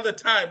all the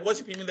time.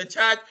 Worship him in the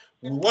church.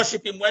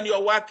 Worship him when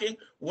you're working.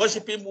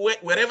 Worship him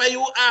wherever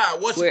you are.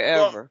 Worship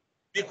God.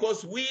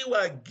 Because we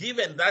were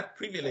given that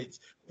privilege.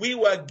 We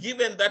were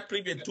given that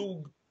privilege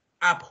to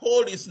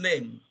uphold his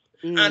name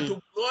and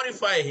to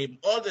glorify him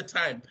all the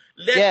time.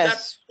 Let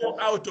that go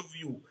out of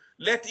you.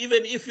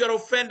 Even if you're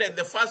offended,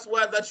 the first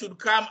word that should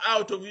come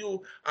out of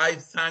you, I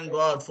thank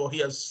God for he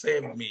has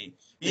saved me.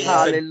 He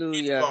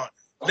Hallelujah. is a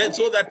God.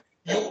 So that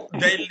you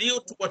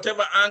dilute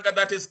whatever anger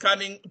that is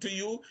coming to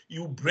you,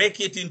 you break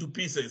it into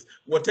pieces.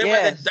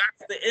 Whatever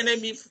the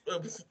enemy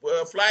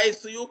flies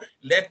to you,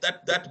 let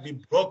that be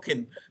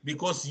broken,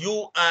 because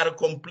you are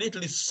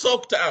completely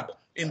soaked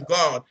up in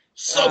God,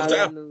 soaked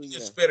up in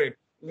the Spirit,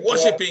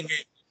 worshiping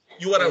him.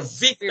 You are a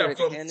victor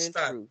from the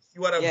start.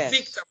 You are a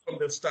victor from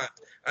the start.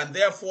 And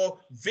therefore,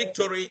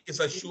 victory is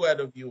assured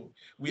of you.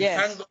 We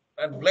thank God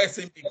and bless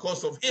him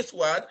because of his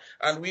word.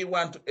 And we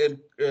want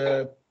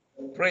to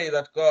pray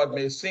that God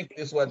may sink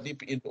this word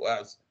deep into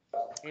us.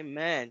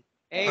 Amen.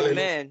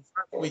 Amen.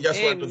 We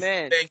just want to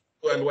thank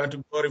you and want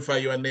to glorify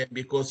your name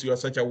because you are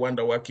such a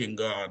wonder-working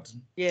God.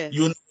 Yes.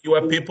 You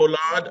are people,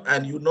 Lord,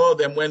 and you know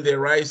them when they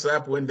rise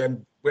up, when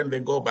they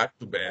go back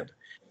to bed.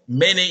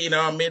 Many in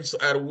our midst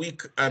are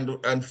weak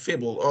and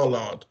feeble, oh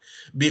Lord,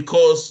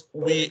 because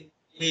we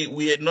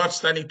are not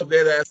standing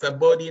together as a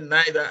body,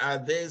 neither are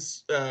they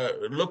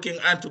looking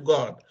unto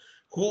God,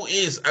 who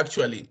is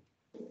actually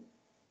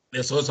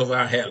the source of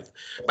our health.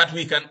 But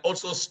we can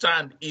also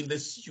stand in the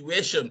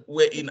situation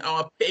where in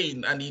our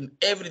pain and in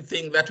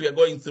everything that we are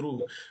going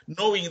through,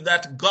 knowing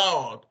that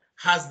God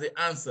has the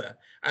answer.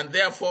 And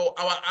therefore,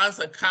 our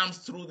answer comes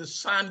through the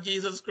Son,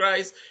 Jesus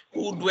Christ,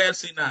 who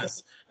dwells in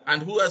us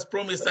and who has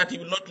promised that he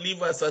will not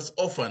leave us as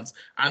orphans,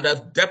 and has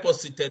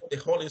deposited the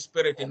Holy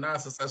Spirit in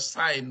us as a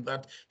sign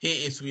that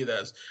he is with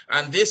us.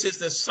 And this is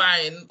the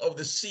sign of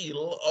the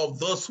seal of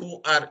those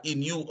who are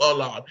in you, O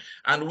Lord.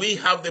 And we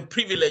have the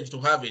privilege to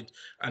have it.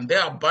 And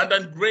their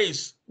abundant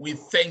grace, we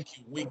thank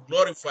you, we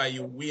glorify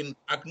you, we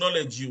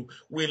acknowledge you,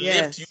 we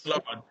lift you,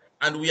 Lord.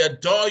 And we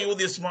adore you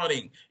this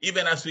morning,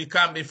 even as we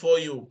come before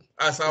you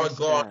as our Yes,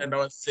 God God. and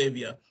our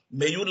Savior.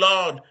 May you,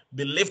 Lord,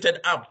 be lifted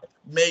up.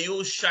 May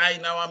you shine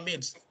in our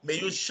midst. May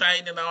you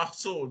shine in our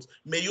souls.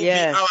 May you be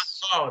our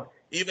Yes. God,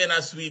 even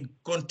as we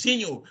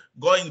continue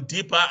going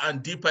deeper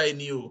and deeper in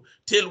you,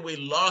 till we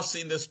lost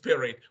in the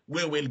Spirit.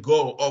 We will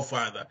go, oh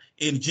Father.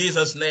 In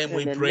Jesus' name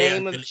we In the pray and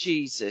name of believe.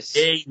 Jesus.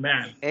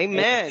 Amen.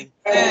 Amen.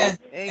 Amen.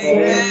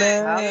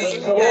 Amen.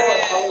 Praise the Hallelujah. Lord.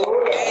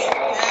 Hallelujah.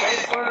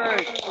 Great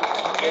word.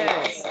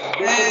 Amen.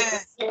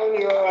 Bishop,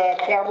 turn your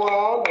camera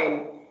on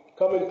and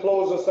come and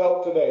close us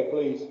out today,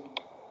 please.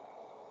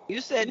 You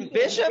said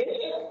Bishop?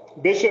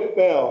 Bishop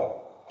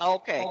Bell.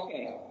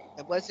 Okay.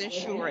 I wasn't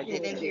sure. I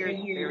didn't hear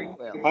you very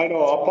well. I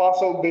know,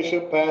 Apostle,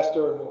 Bishop,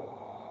 Pastor.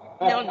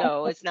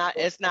 No, it's not.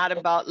 It's not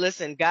about.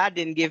 Listen, God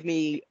didn't give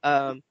me.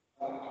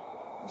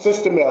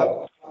 Sister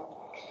Mel.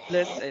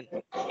 Listen.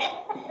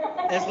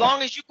 As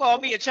long as you call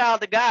me a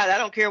child of God, I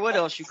don't care what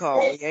else you call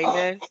me.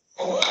 Amen.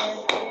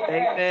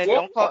 Amen.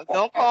 Yeah.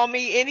 Don't call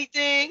me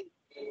anything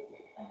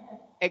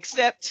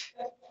except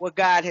what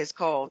God has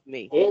called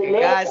me. And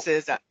Amen.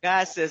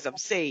 God says I'm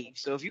saved.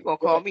 So if you're gonna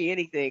call me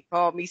anything,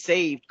 call me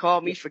saved,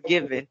 call me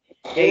forgiven.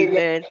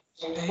 Amen.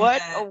 Amen.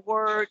 What a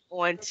word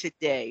on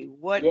today.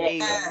 What a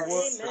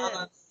word.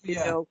 Amen. You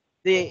know,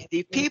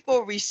 the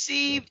people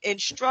received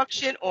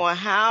instruction on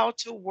how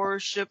to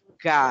worship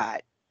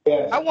God.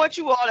 Yes. I want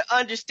you all to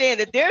understand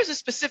that there's a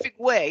specific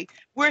way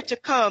we're to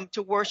come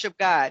to worship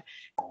God.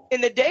 In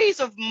the days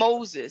of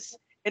Moses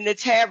in the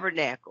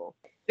tabernacle,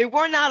 they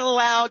were not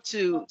allowed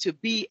to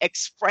be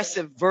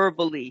expressive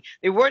verbally.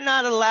 They were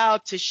not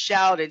allowed to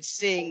shout and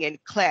sing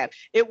and clap.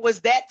 It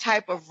was that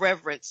type of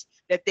reverence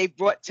that they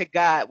brought to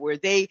God, where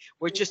they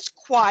were just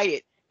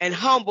quiet and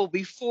humble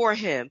before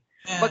him.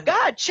 But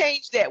God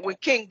changed that when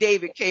King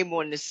David came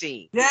on the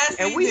scene. Yes,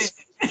 And he we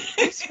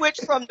did.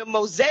 switched from the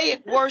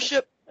Mosaic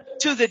worship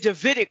to the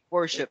Davidic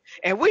worship.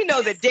 And we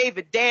know that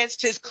David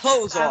danced his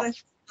clothes off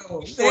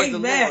before the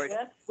Amen. Lord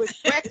Yes. with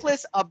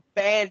reckless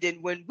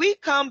abandon. When we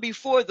come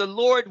before the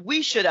Lord,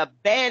 we should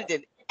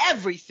abandon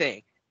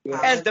everything.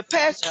 As the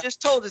pastor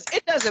just told us,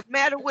 it doesn't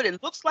matter what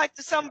it looks like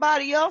to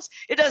somebody else.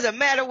 It doesn't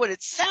matter what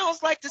it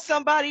sounds like to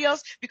somebody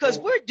else, because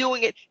we're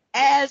doing it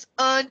as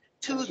unto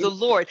the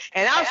Lord.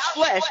 And our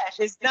flesh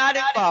is not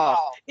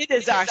involved. It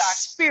is our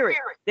spirit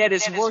that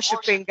is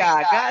worshiping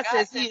God. God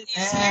says he is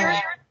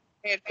spirit,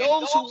 and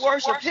those who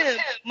worship him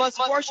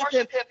must worship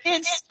him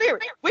in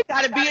spirit. We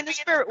got to be in the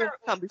spirit when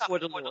we come before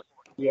the Lord.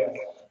 Yes.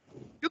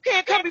 You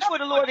can't come before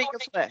the Lord in your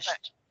flesh.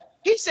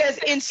 He says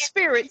in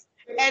spirit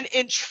and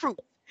in truth.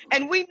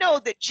 And we know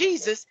that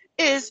Jesus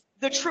is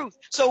the truth.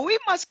 So we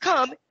must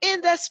come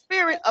in the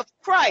spirit of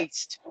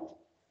Christ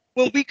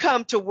when we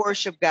come to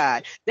worship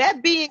God.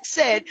 That being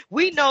said,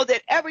 we know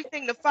that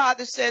everything the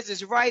Father says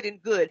is right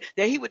and good,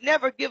 that he would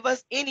never give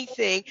us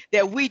anything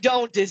that we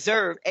don't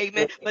deserve.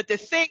 Amen. But the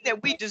thing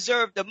that we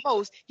deserve the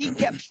most, he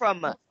kept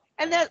from us.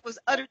 And that was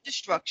utter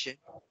destruction.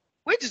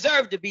 We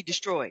deserved to be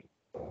destroyed.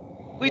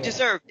 We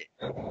deserved it.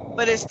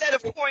 But instead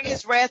of pouring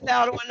his wrath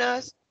out on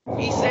us,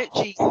 he sent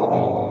Jesus.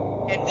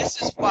 And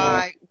this is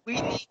why we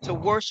need to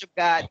worship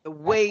God the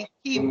way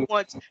he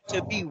wants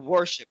to be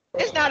worshiped.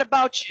 It's not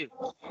about you.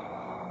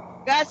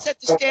 God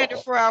set the standard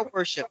for our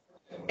worship.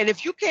 And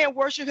if you can't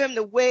worship him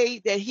the way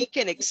that he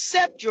can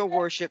accept your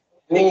worship,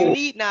 then you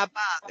need not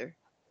bother.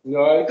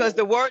 Right. Because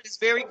the word is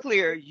very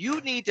clear.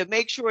 You need to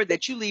make sure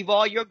that you leave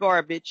all your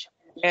garbage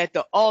at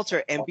the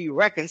altar and be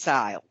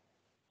reconciled.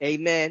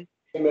 Amen.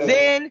 Amen.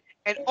 Then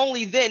and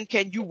only then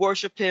can you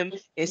worship him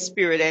in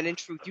spirit and in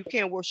truth. You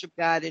can't worship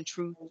God in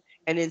truth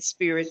and in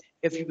spirit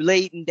if you're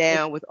laden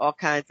down with all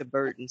kinds of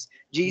burdens.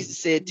 Jesus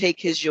said,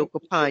 take his yoke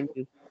upon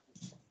you,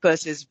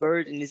 because his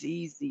burden is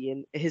easy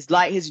and his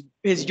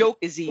yoke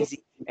is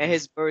easy and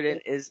his burden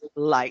is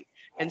light.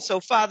 And so,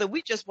 Father,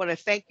 we just want to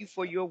thank you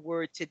for your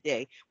word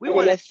today. We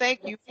want to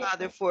thank you,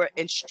 Father, for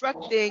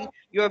instructing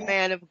your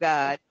man of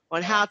God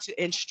on how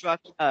to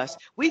instruct us.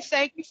 We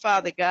thank you,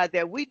 Father God,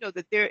 that we know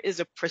that there is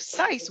a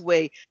precise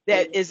way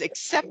that is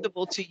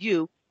acceptable to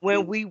you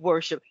when we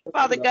worship.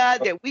 Father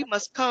God, that we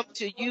must come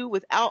to you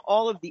without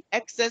all of the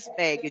excess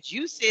baggage.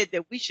 You said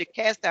that we should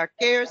cast our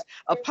cares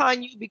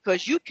upon you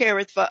because you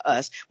careth for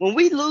us. When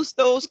we lose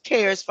those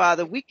cares,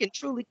 Father, we can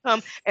truly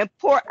come and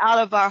pour out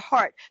of our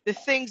heart the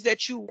things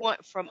that you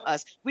want from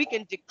us. We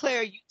can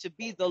declare you to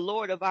be the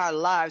Lord of our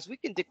lives. We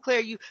can declare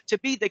you to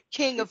be the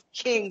King of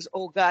Kings,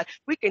 oh God.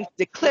 We can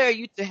declare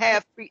you to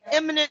have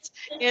preeminence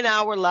in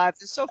our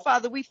lives. And so,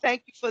 Father, we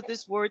thank you for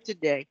this word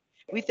today.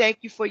 We thank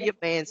you for your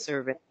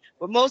manservant.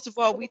 But most of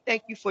all, we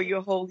thank you for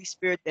your Holy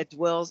Spirit that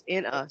dwells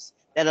in us,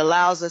 that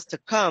allows us to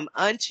come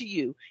unto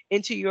you,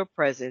 into your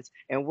presence,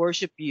 and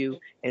worship you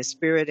in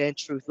spirit and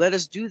truth. Let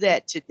us do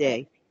that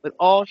today with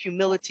all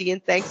humility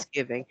and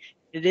thanksgiving.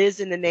 It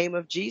is in the name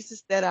of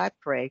Jesus that I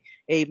pray.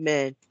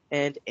 Amen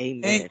and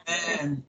amen. Amen.